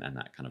some way, and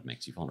that kind of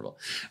makes you vulnerable.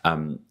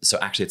 So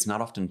actually, it's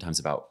not oftentimes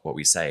about what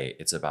we say,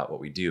 it's about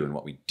what we do. And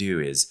what we do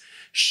is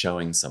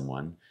showing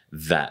someone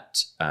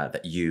that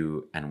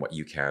you and what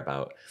you care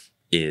about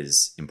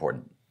is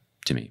important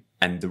to me.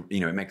 And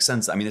it makes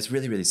sense. I mean, it's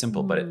really, really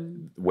simple, but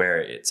where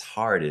it's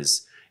hard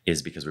is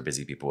because we're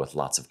busy people with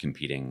lots of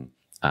competing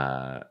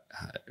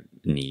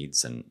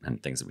needs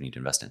and things that we need to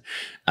invest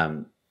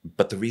in.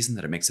 But the reason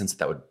that it makes sense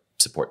that would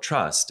support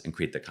trust and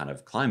create the kind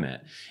of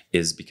climate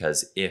is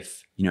because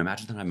if,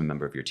 imagine that I'm a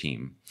member of your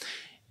team.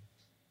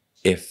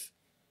 If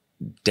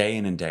day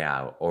in and day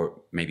out,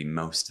 or maybe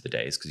most of the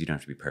days, because you don't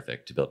have to be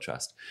perfect to build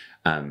trust,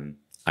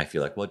 I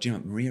feel like, well, do you know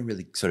what? Maria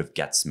really sort of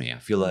gets me. I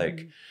feel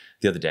like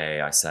the other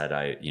day I said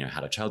I,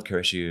 had a childcare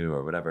issue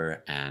or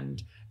whatever,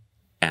 and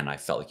I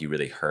felt like you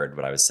really heard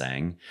what I was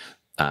saying.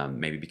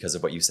 Maybe because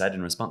of what you said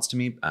in response to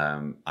me,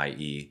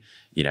 i.e.,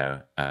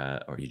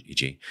 or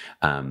e.g.,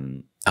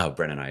 oh,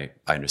 Brennan, I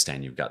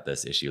understand you've got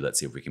this issue. Let's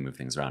see if we can move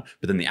things around.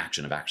 But then the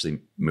action of actually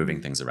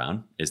moving things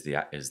around is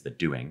the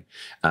doing.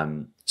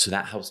 So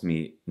that helps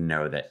me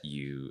know that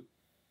you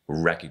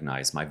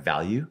recognize my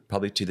value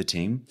probably to the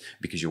team,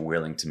 because you're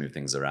willing to move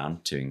things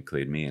around to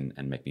include me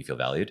and make me feel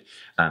valued.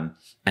 And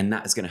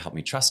that is going to help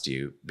me trust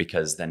you,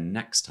 because then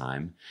next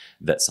time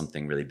that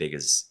something really big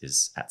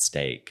is at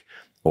stake,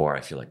 or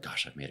I feel like,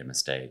 gosh, I've made a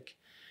mistake,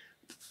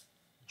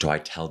 do I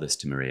tell this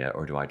to Maria,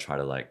 or do I try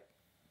to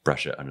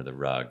brush it under the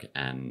rug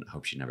and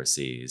hope she never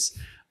sees?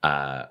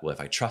 Well, if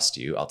I trust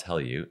you, I'll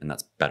tell you, and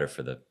that's better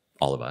for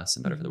all of us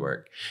and better for the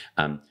work.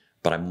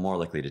 But I'm more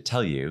likely to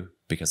tell you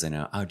because I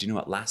know, oh, do you know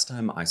what? Last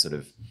time I sort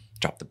of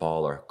dropped the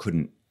ball or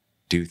couldn't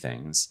do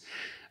things,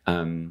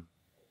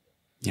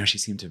 she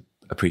seemed to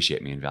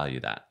appreciate me and value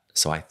that.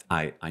 So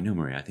I know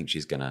Maria, I think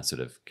she's going to sort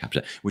of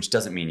capture that, which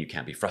doesn't mean you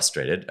can't be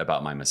frustrated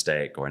about my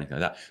mistake or anything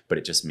like that, but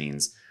it just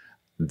means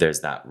there's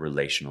that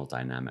relational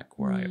dynamic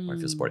where I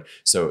feel supported.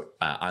 So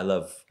I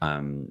love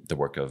the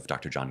work of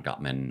Dr. John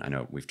Gottman. I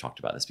know we've talked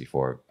about this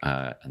before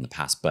in the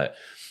past, but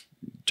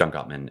John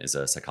Gottman is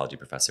a psychology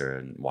professor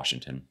in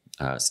Washington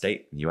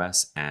State, in the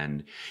US,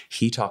 and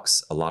he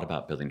talks a lot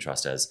about building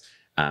trust as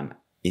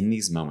in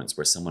these moments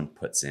where someone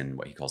puts in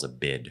what he calls a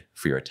bid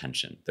for your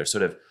attention.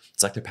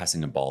 It's like they're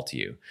passing a ball to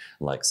you,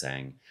 like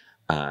saying,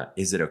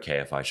 is it okay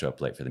if I show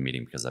up late for the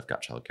meeting because I've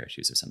got childcare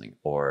issues or something?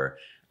 Or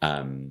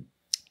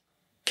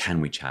can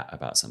we chat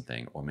about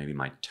something? Or maybe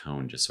my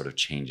tone just sort of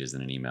changes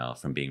in an email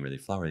from being really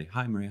flowery,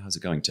 hi Maria, how's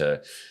it going,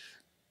 to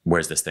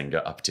where's this thing go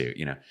up to?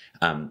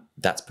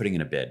 That's putting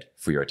in a bid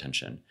for your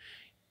attention.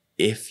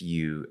 If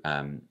you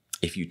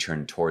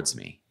turn towards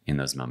me in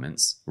those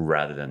moments,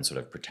 rather than sort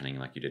of pretending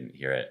like you didn't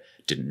hear it,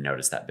 didn't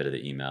notice that bit of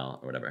the email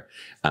or whatever,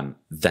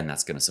 then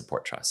that's going to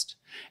support trust.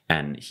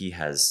 And he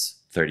has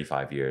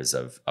 35 years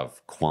of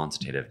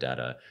quantitative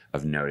data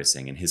of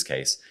noticing, in his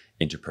case,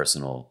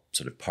 interpersonal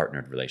sort of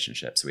partnered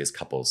relationships. So he has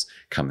couples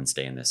come and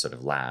stay in this sort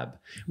of lab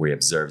where he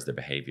observes their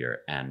behavior,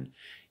 and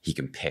he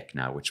can pick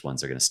now which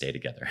ones are going to stay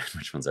together,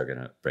 which ones are going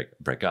to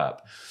break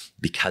up,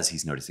 because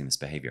he's noticing this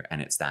behavior.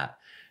 And it's that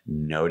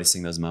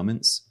noticing those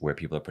moments where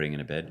people are putting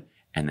in a bid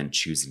and then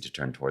choosing to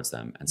turn towards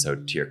them. And so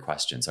to your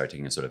question, sorry,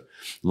 taking a sort of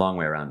long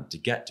way around to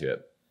get to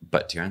it,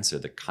 but to answer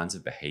the kinds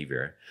of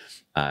behavior,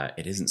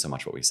 it isn't so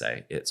much what we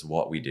say, it's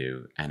what we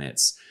do. And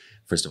it's,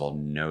 first of all,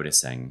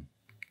 noticing,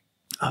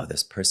 oh,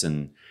 this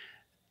person,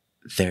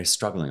 they're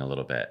struggling a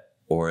little bit,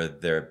 or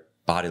their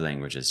body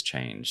language has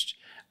changed.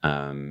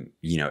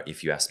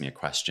 If you ask me a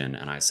question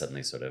and I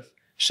suddenly sort of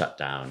shut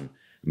down,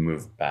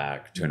 move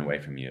back, turn away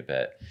from you a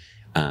bit,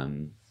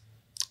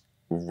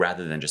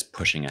 rather than just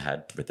pushing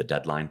ahead with the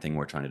deadline thing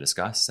we're trying to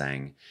discuss,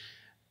 saying,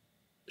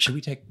 should we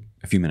take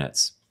a few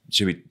minutes?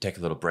 Should we take a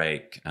little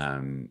break?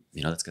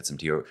 Let's get some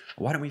tea. Or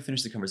why don't we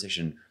finish the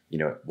conversation,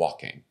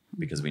 walking?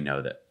 Because we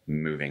know that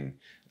moving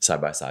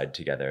side by side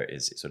together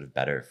is sort of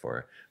better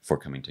for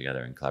coming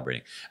together and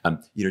collaborating.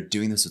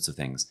 Doing those sorts of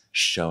things,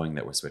 showing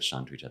that we're switched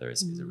on to each other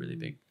is a really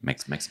big,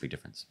 makes a big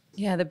difference.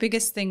 Yeah, the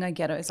biggest thing I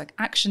get is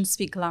actions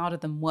speak louder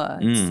than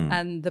words.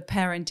 And the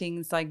parenting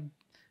is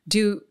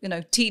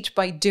teach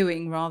by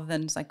doing, rather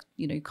than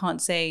you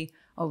can't say,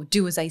 oh,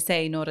 do as I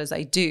say, not as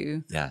I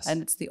do. Yes.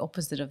 And it's the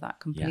opposite of that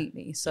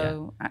completely. Yeah.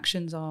 So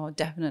actions are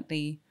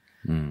definitely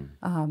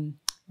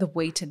the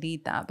way to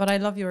lead that. But I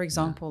love your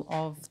example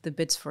of the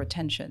bids for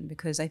attention,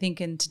 because I think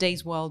in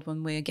today's world,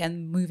 when we're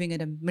again moving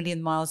at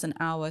 1,000,000 miles an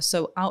hour,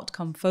 so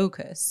outcome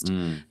focused,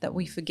 that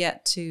we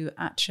forget to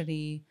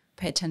actually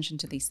pay attention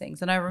to these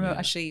things. And I remember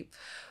actually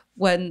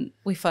when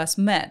we first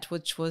met,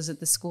 which was at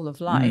the School of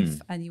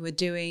Life, and you were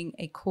doing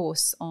a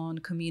course on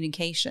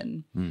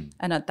communication.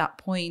 And at that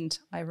point,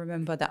 I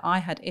remember that I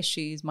had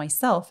issues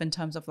myself in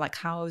terms of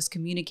how I was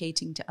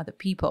communicating to other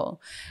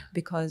people,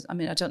 because I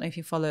don't know if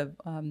you follow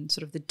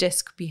sort of the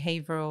DISC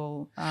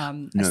behavioral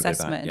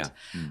assessment,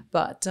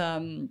 but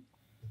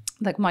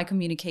my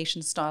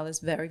communication style is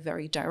very,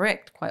 very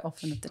direct quite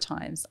often of the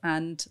times.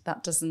 And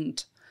that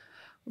doesn't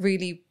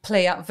really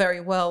play out very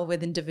well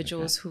with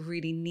individuals who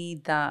really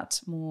need that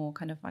more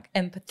kind of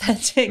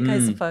empathetic, I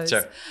suppose,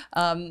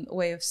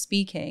 way of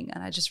speaking.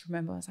 And I just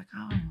remember I was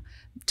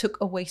took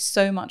away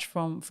so much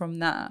from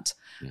that.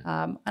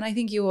 And I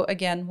think you're,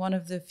 again, one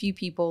of the few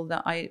people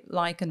that I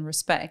like and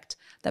respect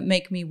that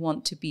make me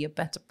want to be a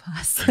better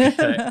person.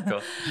 Okay,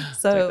 cool.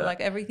 So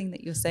everything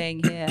that you're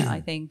saying here,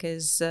 I think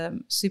is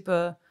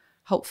super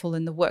helpful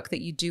in the work that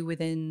you do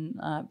within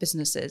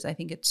businesses. I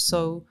think it's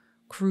so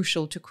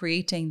crucial to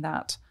creating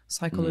that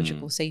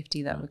psychological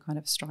safety that we kind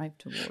of strive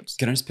towards.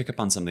 Can I just pick up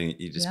on something that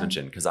you just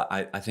mentioned? Because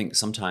I think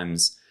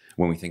sometimes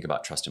when we think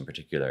about trust in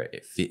particular,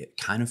 it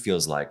kind of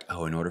feels like,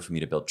 oh, in order for me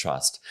to build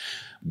trust,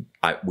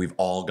 we've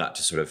all got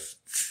to sort of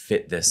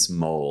fit this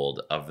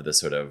mold of the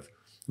sort of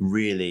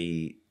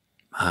really,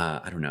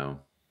 I don't know,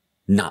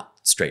 not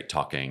straight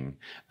talking,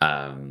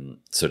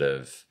 sort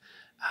of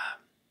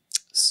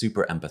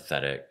super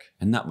empathetic.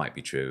 And that might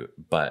be true,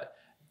 but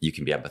you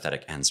can be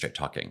empathetic and straight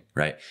talking,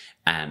 right?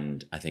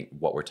 And I think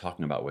what we're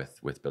talking about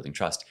with building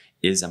trust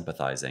is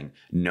empathizing,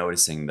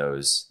 noticing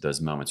those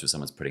moments where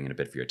someone's putting in a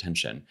bit for your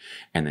attention,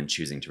 and then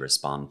choosing to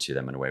respond to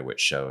them in a way which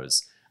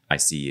shows, I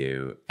see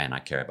you and I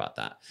care about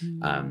that.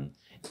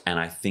 And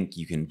I think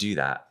you can do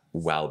that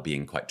while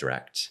being quite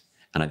direct.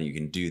 And I think you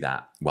can do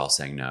that while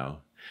saying no.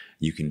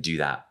 You can do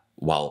that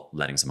while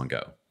letting someone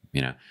go.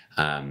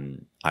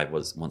 I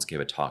once gave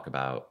a talk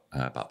about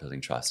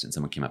building trust, and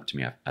someone came up to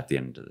me at the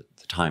end of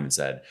the time and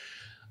said,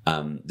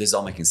 this is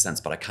all making sense,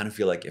 but I kind of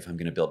feel like if I'm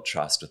going to build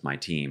trust with my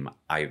team,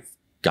 I've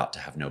got to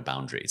have no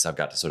boundaries. I've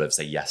got to sort of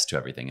say yes to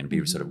everything and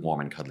be sort of warm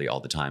and cuddly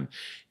all the time.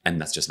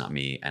 And that's just not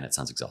me. And it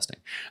sounds exhausting.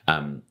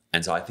 And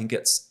so I think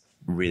it's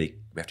really,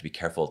 we have to be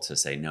careful to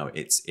say, no,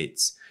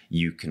 it's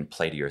you can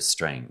play to your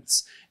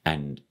strengths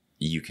and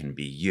you can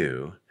be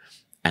you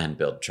and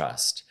build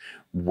trust,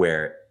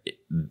 where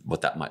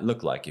what that might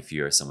look like if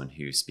you're someone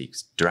who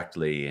speaks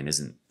directly and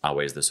isn't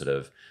always the sort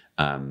of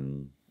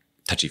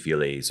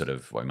touchy-feely sort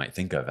of what I might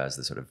think of as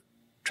the sort of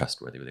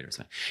trustworthy leader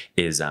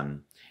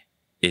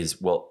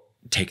is well,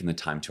 taking the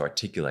time to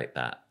articulate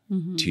that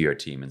to your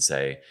team and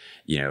say,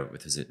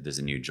 there's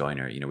a new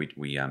joiner,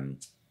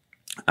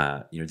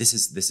 this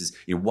is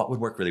what would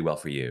work really well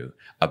for you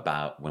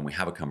about when we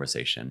have a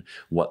conversation,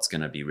 what's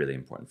going to be really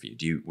important for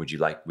you. Would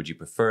you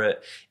prefer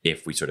it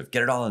if we sort of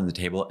get it all on the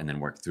table and then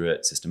work through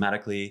it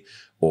systematically?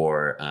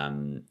 Or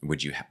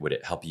would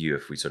it help you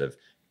if we sort of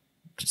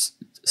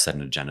just set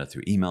an agenda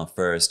through email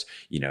first,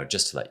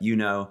 just to let you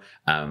know,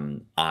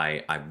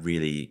 I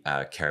really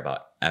care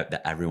about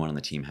that everyone on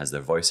the team has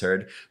their voice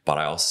heard, but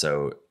I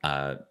also,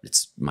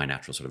 it's my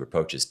natural sort of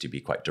approach is to be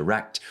quite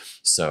direct.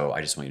 So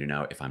I just want you to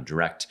know if I'm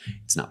direct,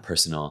 it's not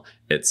personal.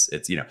 It's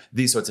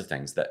these sorts of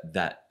things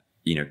that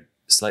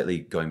slightly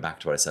going back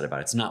to what I said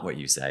about it's not what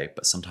you say,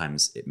 but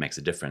sometimes it makes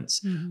a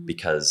difference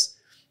because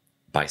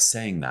by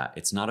saying that,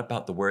 it's not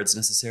about the words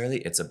necessarily,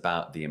 it's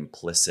about the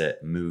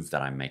implicit move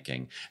that I'm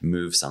making.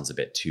 Move sounds a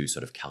bit too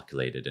sort of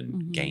calculated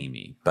and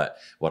gamey, but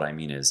what I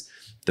mean is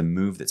the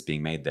move that's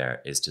being made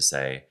there is to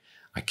say,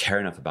 I care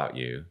enough about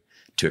you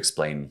to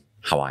explain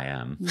how I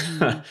am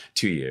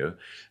to you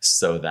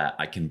so that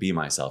I can be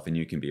myself and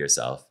you can be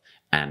yourself.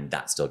 And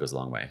that still goes a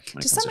long way.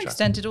 To some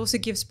extent, it also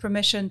gives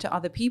permission to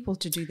other people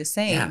to do the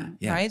same,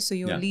 right? So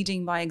you're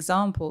leading by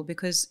example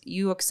because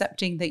you're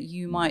accepting that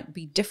you might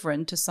be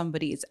different to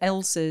somebody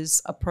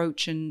else's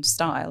approach and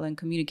style and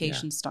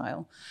communication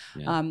style.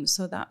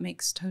 So that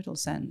makes total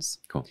sense.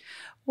 Cool.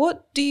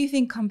 What do you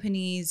think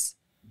companies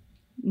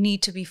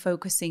need to be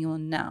focusing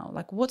on now?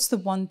 Like, what's the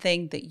one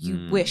thing that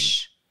you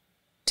wish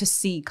to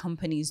see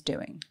companies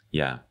doing?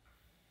 Yeah.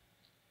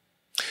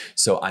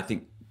 So I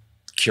think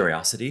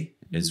curiosity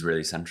is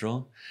really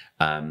central.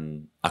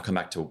 I'll come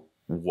back to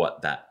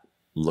what that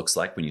looks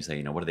like when you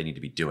say, what do they need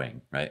to be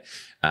doing, right?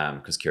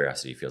 Because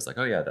curiosity feels like,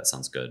 oh yeah, that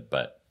sounds good,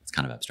 but it's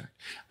kind of abstract.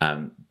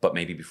 But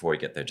maybe before we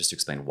get there, just to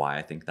explain why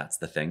I think that's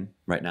the thing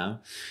right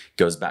now,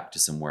 goes back to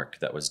some work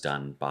that was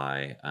done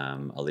by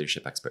a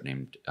leadership expert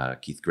named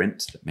Keith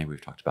Grint, that maybe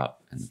we've talked about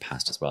in the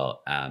past as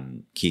well.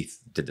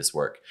 Keith did this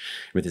work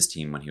with his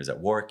team when he was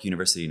at Warwick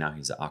University, now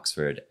he's at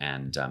Oxford,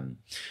 and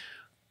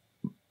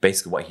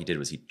basically what he did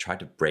was he tried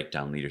to break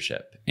down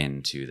leadership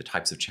into the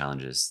types of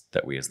challenges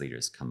that we as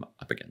leaders come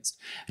up against.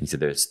 And he said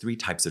there's 3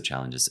 types of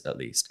challenges at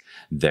least.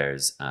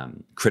 There's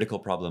critical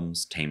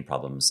problems, tame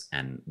problems,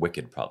 and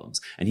wicked problems.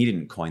 And he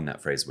didn't coin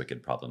that phrase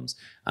wicked problems.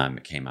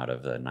 It came out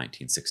of the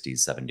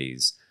 1960s,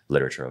 70s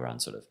literature around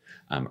sort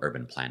of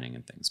urban planning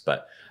and things.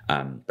 But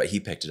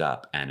he picked it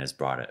up and has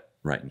brought it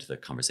right into the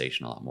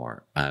conversation a lot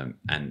more.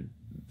 And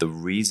the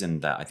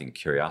reason that I think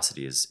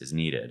curiosity is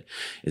needed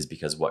is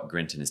because what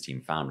Grint and his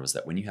team found was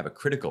that when you have a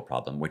critical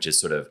problem, which is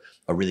sort of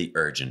a really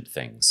urgent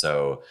thing,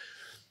 so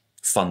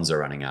funds are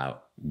running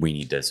out, we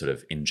need to sort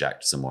of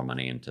inject some more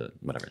money into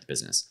whatever the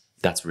business,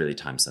 that's really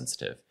time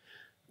sensitive.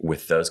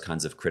 With those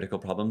kinds of critical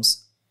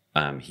problems,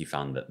 he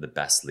found that the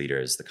best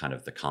leaders,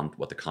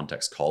 what the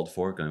context called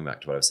for, going back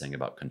to what I was saying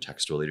about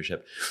contextual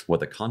leadership, what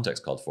the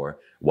context called for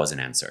was an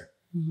answer.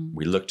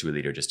 We look to a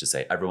leader just to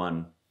say,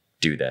 everyone,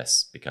 do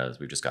this because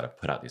we've just got to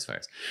put out these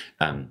fires.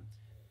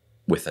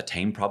 With a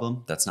tame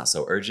problem, that's not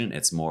so urgent.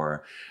 It's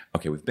more,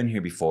 okay, we've been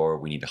here before.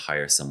 We need to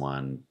hire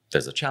someone.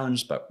 There's a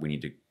challenge, but we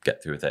need to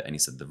get through with it. And he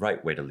said the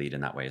right way to lead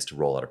in that way is to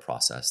roll out a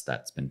process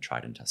that's been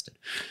tried and tested.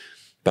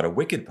 But a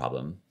wicked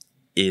problem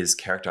is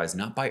characterized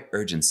not by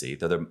urgency,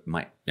 though it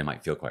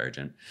might feel quite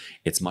urgent.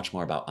 It's much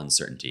more about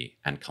uncertainty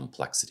and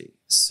complexity.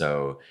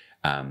 So,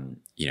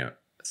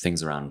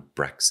 things around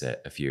Brexit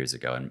a few years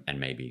ago and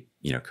maybe,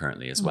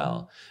 currently as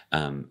well,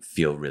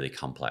 feel really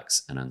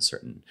complex and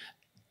uncertain.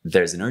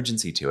 There's an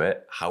urgency to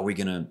it. How are we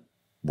going to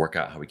work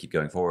out how we keep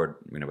going forward,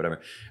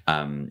 whatever.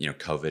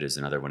 COVID is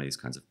another one of these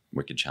kinds of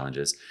wicked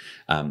challenges.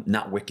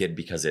 Not wicked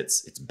because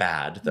it's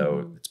bad,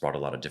 though it's brought a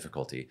lot of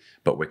difficulty,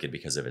 but wicked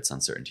because of its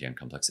uncertainty and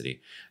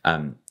complexity.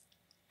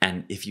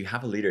 And if you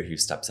have a leader who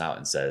steps out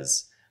and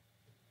says,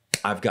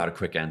 I've got a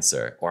quick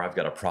answer, or I've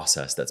got a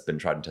process that's been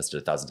tried and tested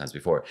 1,000 times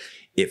before,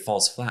 it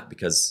falls flat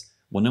because,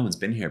 well, no one's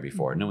been here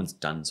before. No one's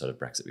done sort of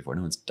Brexit before.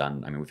 No one's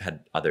done, we've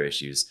had other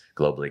issues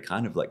globally,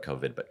 kind of like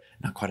COVID, but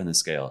not quite on this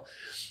scale.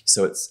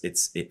 So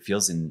it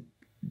feels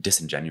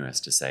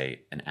disingenuous to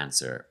say an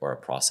answer or a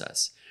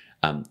process.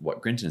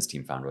 What Grint and his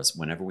team found was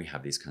whenever we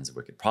have these kinds of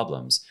wicked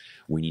problems,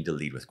 we need to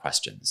lead with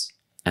questions.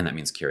 And that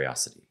means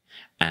curiosity.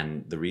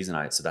 And the reason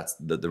that's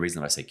the reason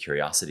that I say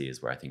curiosity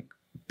is where I think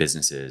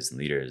businesses and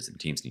leaders and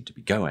teams need to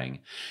be going,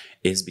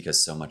 is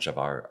because so much of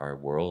our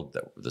world,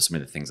 so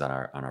many of the things on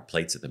our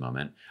plates at the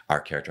moment are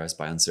characterized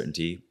by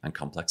uncertainty and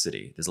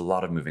complexity. There's a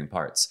lot of moving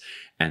parts.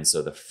 And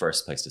so the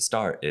first place to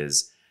start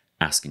is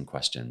asking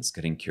questions,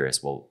 getting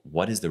curious. Well,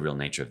 what is the real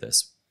nature of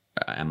this?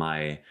 Am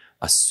I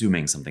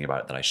assuming something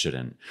about it that I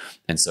shouldn't?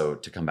 And so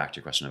to come back to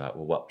your question about,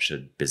 well, what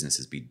should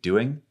businesses be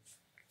doing?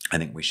 I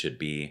think we should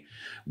be,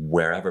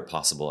 wherever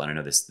possible, and I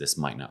know this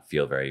might not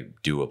feel very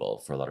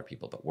doable for a lot of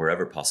people, but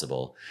wherever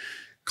possible,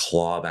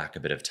 claw back a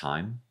bit of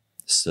time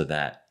so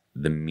that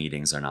the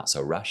meetings are not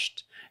so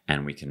rushed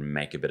and we can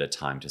make a bit of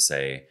time to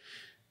say,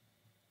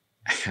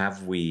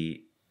 have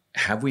we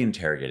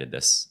interrogated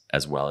this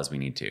as well as we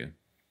need to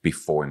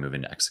before we move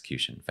into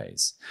execution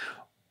phase?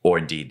 Or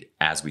indeed,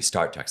 as we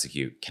start to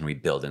execute, can we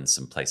build in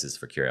some places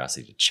for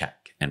curiosity to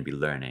check and be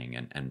learning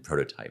and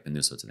prototype and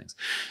those sorts of things?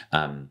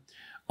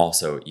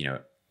 Also,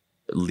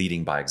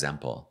 leading by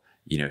example,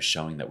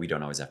 showing that we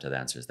don't always have to have the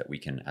answers, that we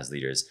can, as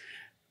leaders,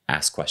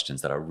 ask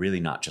questions that are really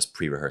not just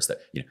pre-rehearsed, that,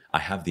 I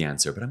have the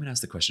answer, but I'm going to ask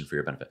the question for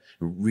your benefit.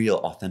 Real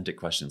authentic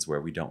questions where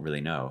we don't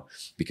really know,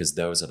 because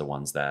those are the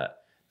ones that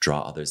draw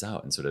others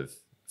out and sort of,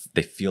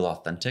 they feel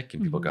authentic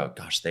and people go,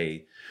 gosh,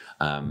 they're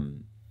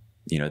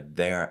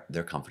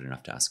confident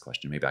enough to ask a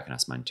question. Maybe I can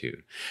ask mine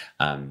too.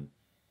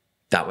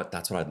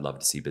 That's what I'd love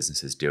to see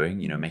businesses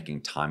doing,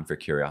 making time for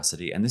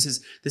curiosity. And this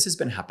has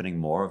been happening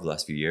more over the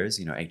last few years.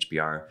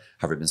 HBR,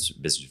 Harvard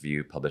Business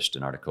Review, published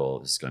an article,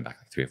 this is going back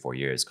like 3 or 4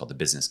 years, called The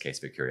Business Case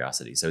for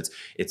Curiosity. So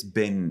it's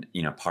been,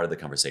 part of the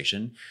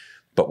conversation.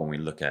 But when we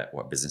look at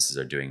what businesses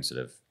are doing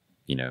sort of,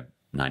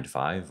 9 to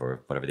 5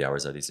 or whatever the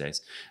hours are these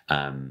days,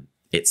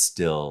 it's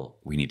still,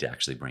 we need to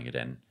actually bring it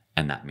in.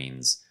 And that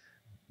means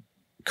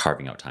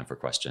carving out time for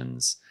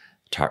questions,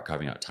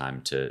 carving out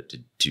time to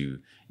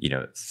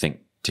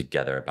think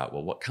together about,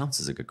 well, what counts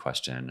as a good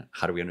question?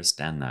 How do we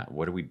understand that?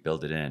 What do we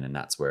build it in? And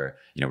that's where,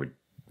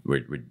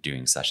 we're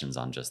doing sessions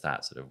on just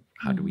that, sort of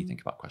how do we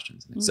think about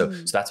questions? So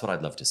that's what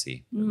I'd love to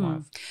see more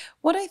of.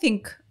 What I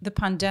think the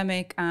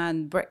pandemic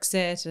and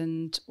Brexit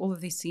and all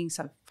of these things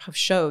have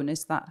shown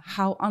is that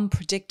how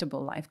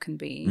unpredictable life can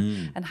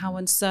be and how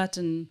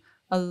uncertain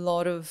a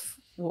lot of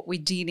what we're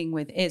dealing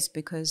with is,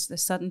 because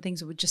there's certain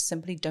things that we just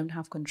simply don't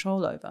have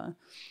control over.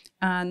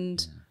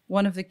 And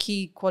one of the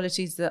key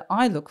qualities that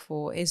I look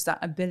for is that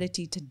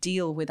ability to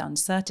deal with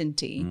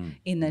uncertainty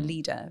in a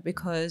leader,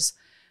 because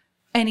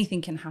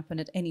anything can happen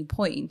at any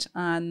point.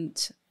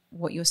 And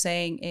what you're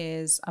saying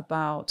is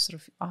about sort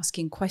of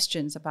asking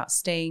questions, about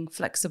staying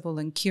flexible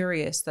and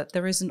curious, that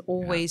there isn't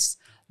always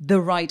the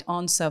right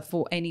answer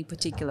for any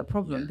particular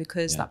problem,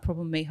 because that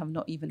problem may have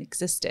not even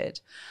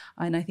existed.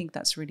 And I think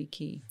that's really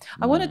key.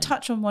 I want to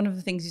touch on one of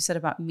the things you said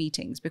about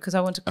meetings, because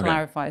I want to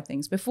clarify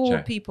things before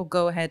people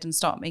go ahead and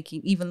start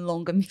making even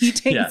longer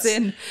meetings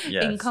in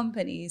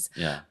companies.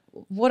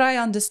 What I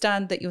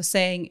understand that you're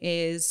saying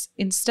is,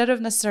 instead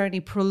of necessarily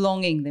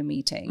prolonging the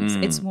meetings,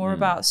 it's more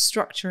about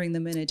structuring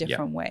them in a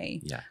different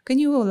way. Can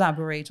you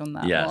elaborate on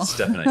that? Yes,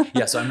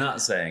 definitely. So I'm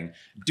not saying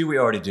do we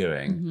already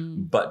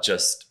doing, but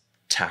just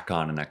tack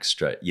on an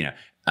extra,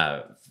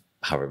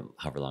 however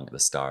long at the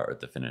start or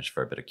at the finish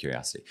for a bit of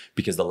curiosity.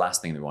 Because the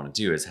last thing that we want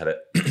to do is have it,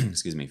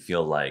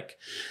 feel like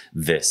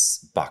this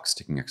box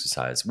ticking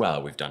exercise.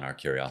 Well, we've done our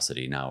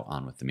curiosity, now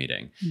on with the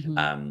meeting.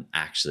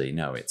 Actually,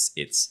 no,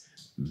 it's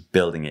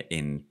building it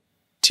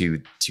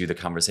into the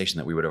conversation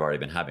that we would have already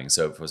been having.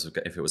 So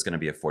if it was going to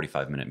be a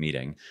 45-minute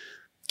meeting,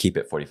 keep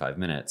it 45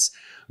 minutes,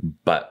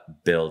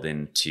 but build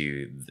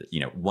into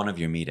one of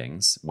your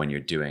meetings when you're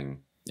doing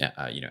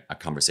a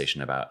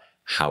conversation about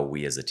how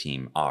we as a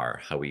team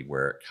are, how we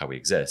work, how we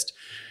exist.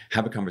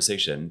 Have a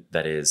conversation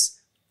that is,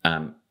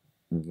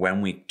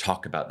 when we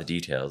talk about the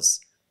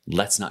details,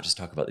 let's not just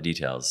talk about the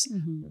details.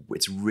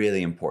 It's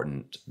really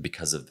important,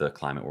 because of the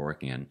climate we're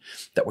working in,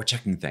 that we're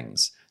checking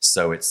things.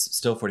 So it's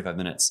still 45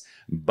 minutes,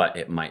 but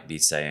it might be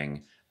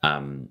saying,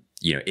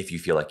 if you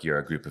feel like you're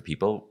a group of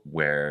people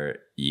where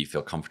you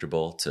feel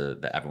comfortable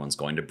that everyone's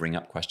going to bring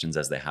up questions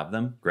as they have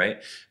them, great.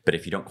 But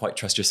if you don't quite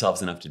trust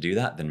yourselves enough to do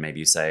that, then maybe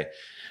you say,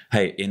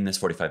 hey, in this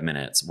 45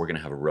 minutes, we're going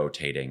to have a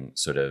rotating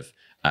sort of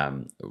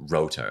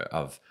rota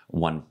of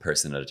one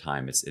person at a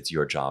time. It's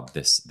your job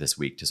this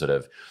week to sort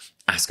of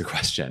ask a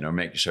question or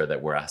make sure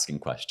that we're asking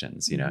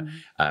questions,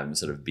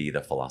 sort of be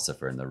the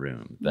philosopher in the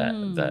room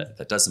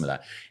that does some of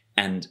that.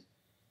 And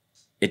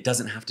it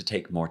doesn't have to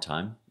take more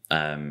time.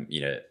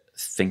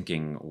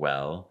 Thinking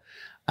well.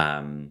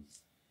 I'm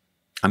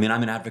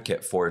an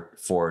advocate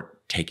for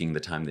taking the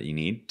time that you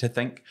need to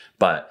think,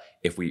 but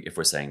if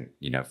we're saying,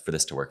 for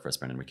this to work for us,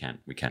 Brennan,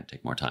 we can't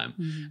take more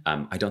time.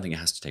 I don't think it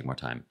has to take more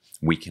time.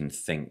 We can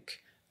think.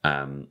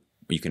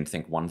 You can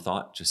think one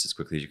thought just as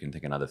quickly as you can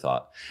think another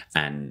thought,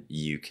 and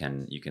you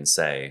can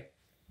say,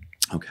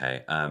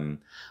 okay.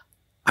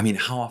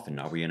 How often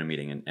are we in a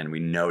meeting and we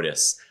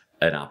notice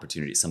an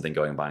opportunity, something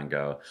going by, and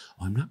go,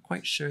 oh, I'm not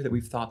quite sure that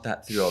we've thought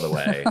that through all the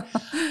way.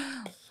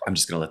 I'm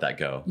just going to let that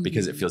go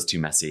because it feels too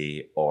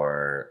messy,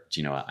 or,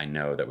 I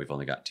know that we've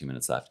only got 2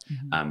 minutes left.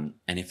 And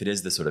if it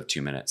is the sort of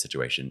 2-minute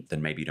situation,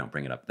 then maybe you don't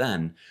bring it up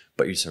then,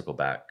 but you circle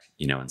back,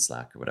 in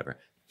Slack or whatever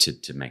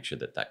to make sure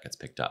that gets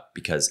picked up,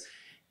 because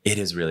it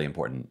is really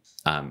important.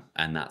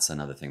 And that's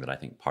another thing that I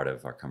think part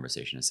of our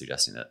conversation is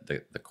suggesting, that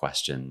the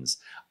questions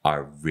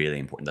are really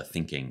important. The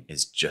thinking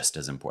is just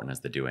as important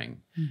as the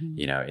doing.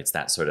 It's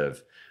that sort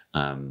of,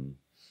 I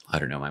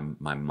don't know,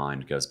 my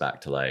mind goes back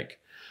to like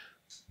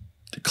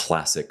the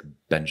classic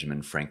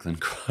Benjamin Franklin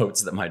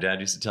quotes that my dad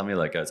used to tell me,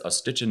 like a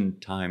stitch in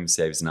time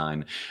saves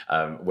 9,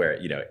 where,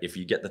 if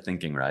you get the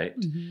thinking right,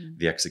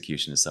 the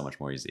execution is so much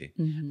more easy.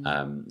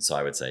 So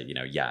I would say,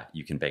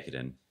 you can bake it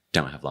in,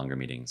 don't have longer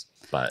meetings,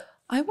 but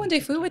I wonder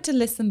if we were to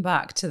listen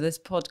back to this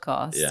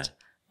podcast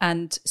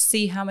and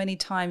see how many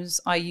times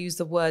I use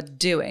the word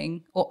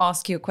doing, or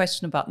ask you a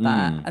question about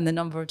that, and the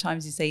number of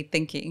times you say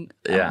thinking.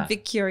 I'm a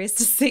bit curious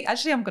to see.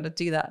 Actually, I'm going to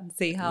do that and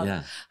see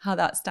how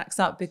that stacks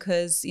up,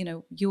 because,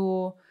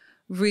 you're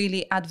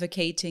really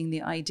advocating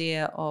the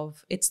idea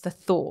of it's the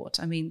thought.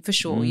 For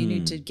sure, you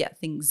need to get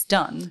things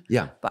done,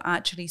 but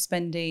actually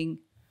spending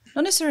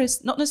not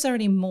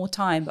necessarily more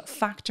time, but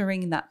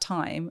factoring that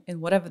time in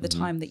whatever the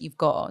time that you've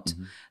got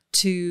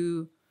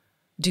to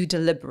do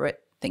deliberate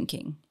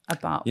thinking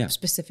about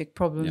specific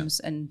problems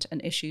and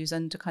issues,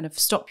 and to kind of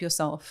stop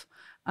yourself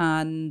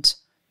and,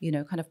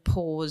 kind of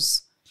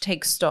pause,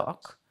 take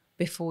stock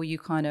before you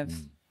kind of,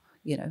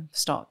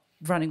 start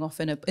running off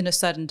in a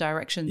certain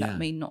direction that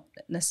may not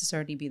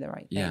necessarily be the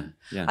right thing.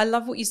 I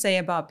love what you say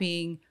about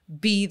be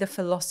the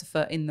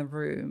philosopher in the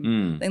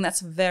room. I think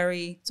that's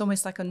it's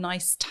almost like a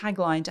nice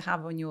tagline to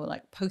have on your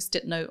like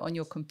post-it note on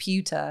your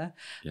computer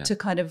to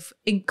kind of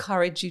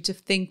encourage you to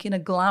think in a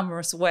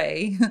glamorous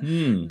way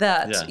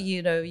that,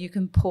 you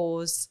can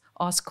pause,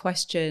 ask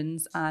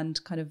questions,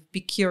 and kind of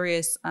be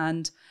curious,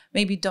 and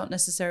maybe don't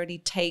necessarily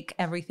take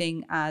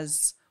everything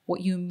as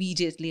what you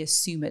immediately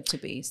assume it to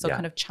be. So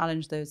kind of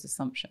challenge those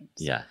assumptions.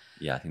 Yeah,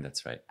 I think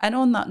that's right. And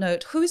on that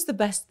note, who is the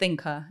best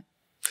thinker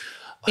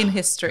in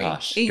history,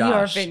 in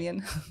your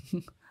opinion?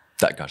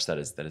 That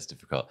is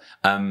difficult.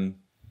 I'm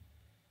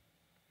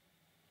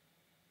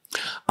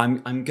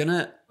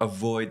gonna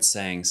avoid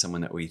saying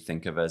someone that we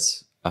think of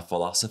as a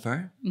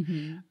philosopher,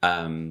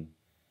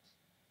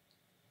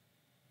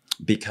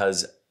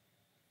 because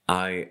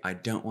I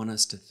don't want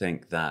us to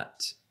think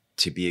that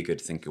to be a good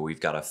thinker, we've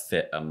got to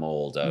fit a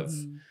mold of,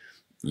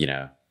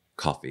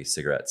 coffee,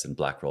 cigarettes, and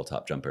black roll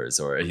top jumpers,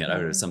 or,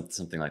 or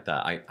something like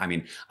that.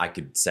 I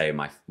could say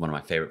one of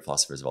my favorite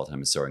philosophers of all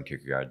time is Søren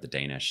Kierkegaard, the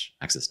Danish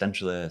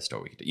existentialist,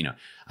 or we could,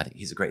 I think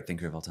he's a great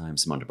thinker of all time,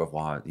 Simone de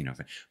Beauvoir,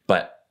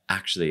 but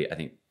actually I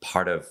think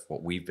part of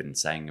what we've been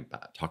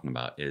talking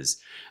about is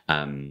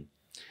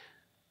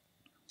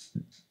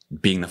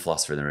being the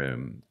philosopher in the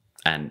room.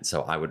 And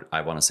so I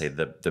want to say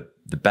the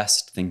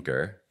best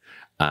thinker,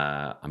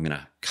 I'm going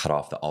to cut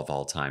off the of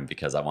all time,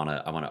 because I want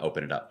to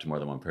open it up to more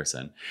than one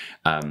person,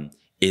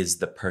 is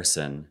the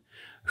person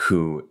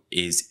who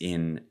is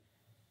in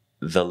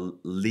the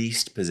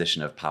least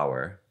position of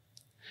power,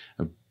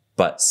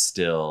 but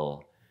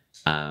still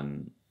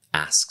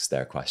asks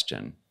their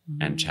question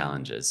and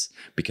challenges,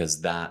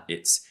 because that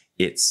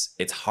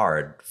it's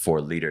hard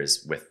for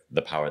leaders with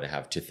the power they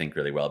have to think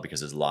really well, because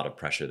there's a lot of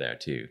pressure there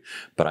too.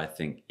 But I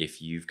think if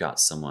you've got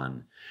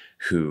someone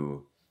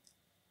who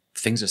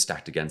things are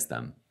stacked against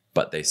them,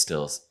 but they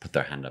still put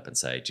their hand up and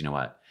say, do you know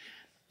what?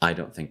 I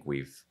don't think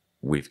we've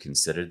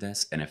considered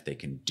this. And if they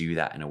can do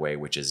that in a way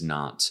which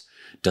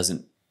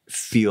doesn't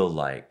feel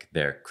like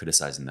they're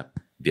criticizing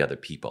the other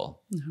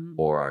people,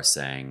 or are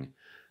saying,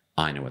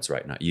 I know what's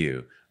right, not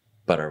you,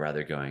 but are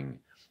rather going,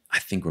 I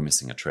think we're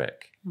missing a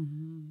trick.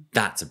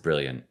 That's a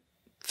brilliant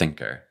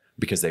thinker,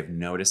 because they've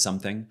noticed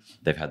something,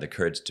 they've had the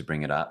courage to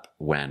bring it up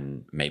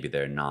when maybe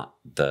they're not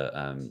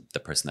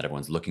the person that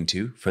everyone's looking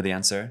to for the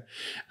answer,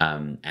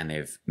 and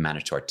they've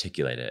managed to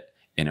articulate it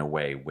in a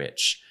way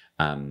which,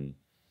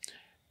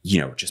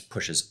 just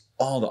pushes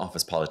all the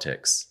office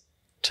politics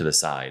to the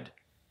side,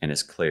 and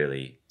is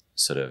clearly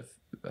sort of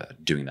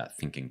doing that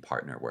thinking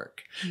partner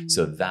work.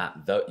 So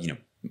that,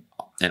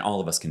 and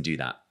all of us can do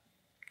that.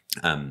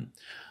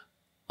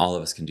 All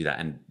of us can do that,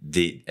 and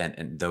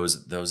those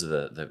are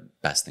the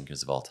best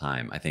thinkers of all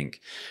time. I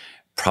think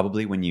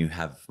probably when you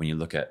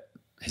look at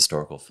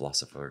historical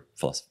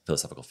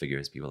philosophical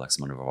figures, people like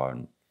Simone de Beauvoir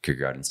and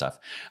Kierkegaard and stuff,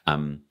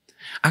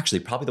 actually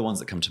probably the ones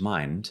that come to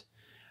mind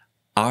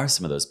are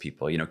some of those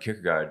people.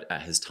 Kierkegaard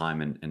at his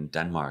time in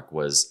Denmark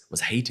was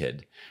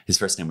hated. His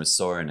first name was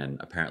Soren, and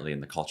apparently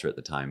in the culture at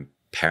the time,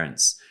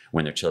 parents,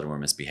 when their children were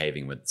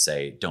misbehaving, would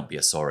say, "Don't be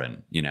a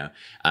Soren,"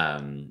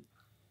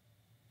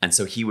 And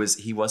so he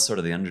was sort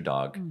of the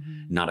underdog,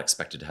 not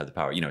expected to have the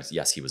power.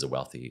 Yes, he was a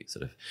wealthy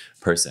sort of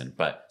person,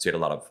 but so he had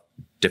a lot of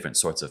different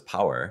sorts of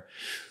power.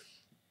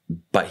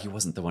 But he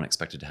wasn't the one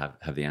expected to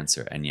have the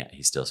answer, and yet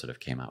he still sort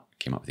of came up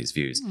with these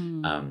views.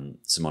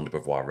 Simone de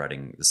Beauvoir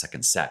writing *The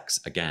Second Sex*,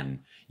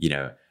 again,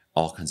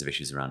 all kinds of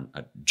issues around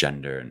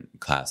gender and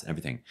class and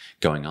everything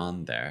going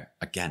on there.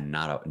 Again,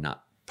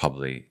 not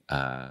probably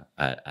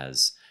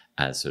as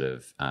sort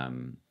of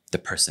the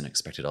person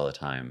expected all the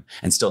time,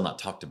 and still not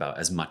talked about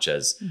as much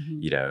as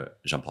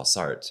Jean-Paul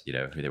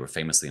Sartre, who they were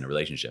famously in a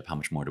relationship. How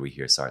much more do we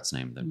hear Sartre's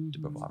name than de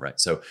Beauvoir, right?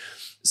 So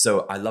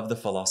I love the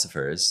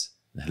philosophers.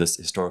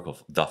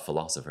 The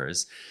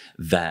philosophers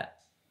that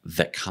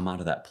come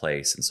out of that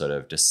place and sort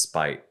of,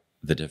 despite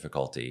the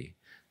difficulty,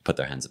 put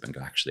their hands up and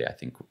go, actually, I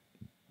think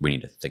we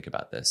need to think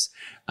about this.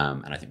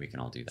 And I think we can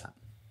all do that.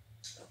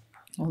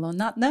 Well, on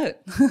that note,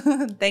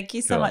 thank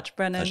you so much,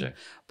 Brennan.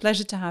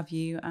 Pleasure to have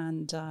you.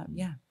 And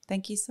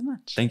thank you so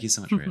much. Thank you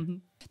so much,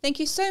 Maria. Thank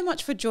you so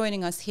much for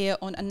joining us here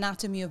on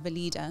Anatomy of a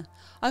Leader.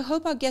 I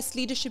hope our guest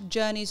leadership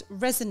journeys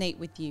resonate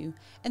with you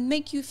and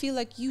make you feel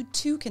like you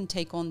too can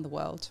take on the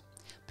world.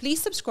 Please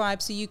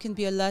subscribe so you can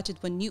be alerted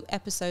when new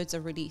episodes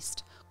are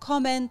released.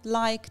 Comment,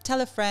 like,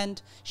 tell a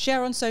friend,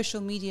 share on social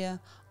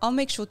media. I'll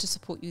make sure to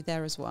support you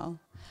there as well.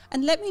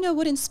 And let me know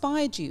what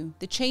inspired you,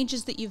 the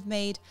changes that you've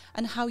made,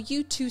 and how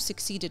you too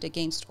succeeded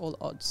against all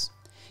odds.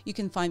 You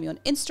can find me on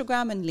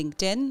Instagram and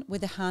LinkedIn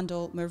with the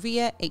handle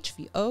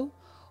MariaHVO,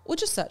 or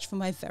just search for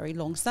my very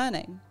long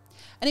surname.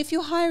 And if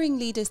you're hiring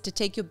leaders to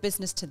take your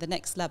business to the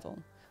next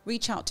level,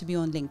 reach out to me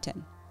on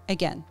LinkedIn.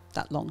 Again,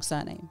 that long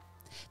surname.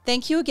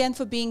 Thank you again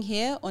for being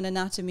here on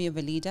Anatomy of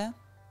a Leader.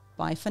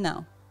 Bye for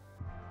now.